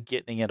possibly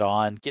getting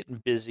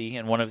busy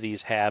in one of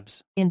these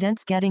habs.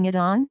 Indents getting it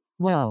on?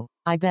 Whoa,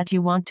 I bet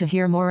you want to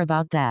hear more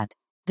about that.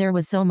 There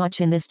was so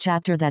much in this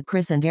chapter that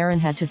Chris and Aaron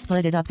had to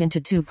split it up into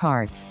 2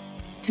 parts.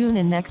 Tune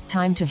in next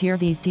time to hear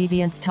these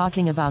deviants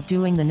talking about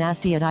doing the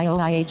nasty at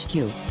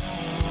IOIHQ.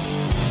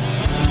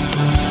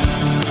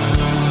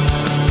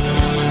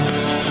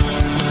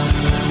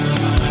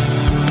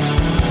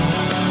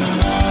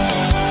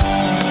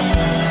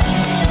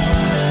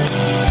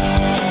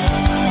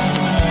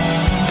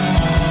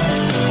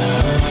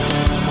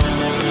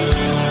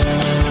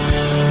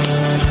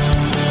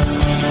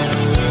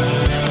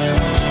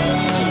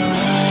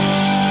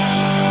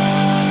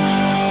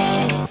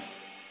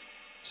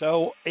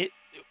 So,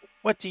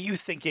 what do you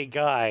think a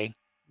guy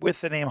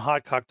with the name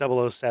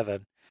Hotcock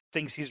 007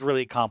 thinks he's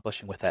really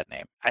accomplishing with that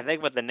name? I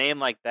think with a name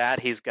like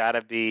that, he's got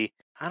to be,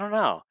 I don't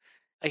know,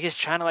 like he's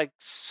trying to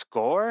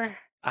score?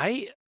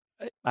 I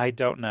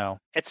don't know.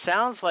 It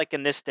sounds like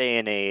in this day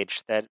and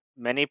age that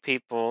many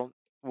people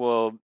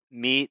will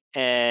meet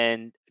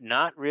and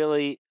not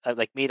really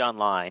meet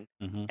online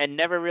and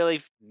never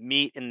really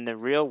meet in the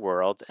real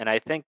world. And I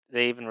think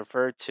they even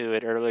referred to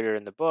it earlier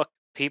in the book.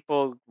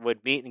 People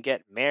would meet and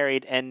get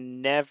married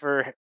and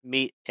never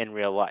meet in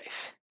real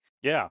life.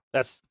 Yeah,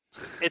 that's.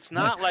 It's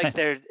not like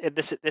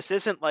this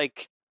isn't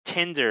like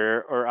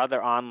Tinder or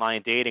other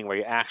online dating where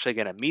you're actually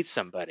going to meet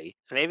somebody.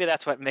 Maybe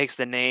that's what makes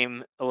the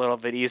name a little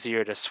bit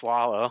easier to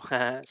swallow.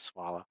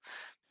 Swallow.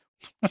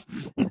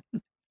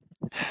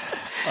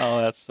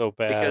 Oh, that's so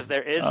bad. Because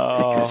there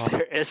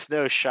is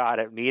no shot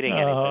at meeting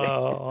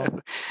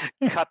anybody.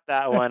 Cut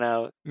that one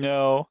out.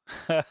 No.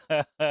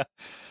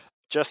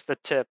 Just the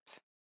tip.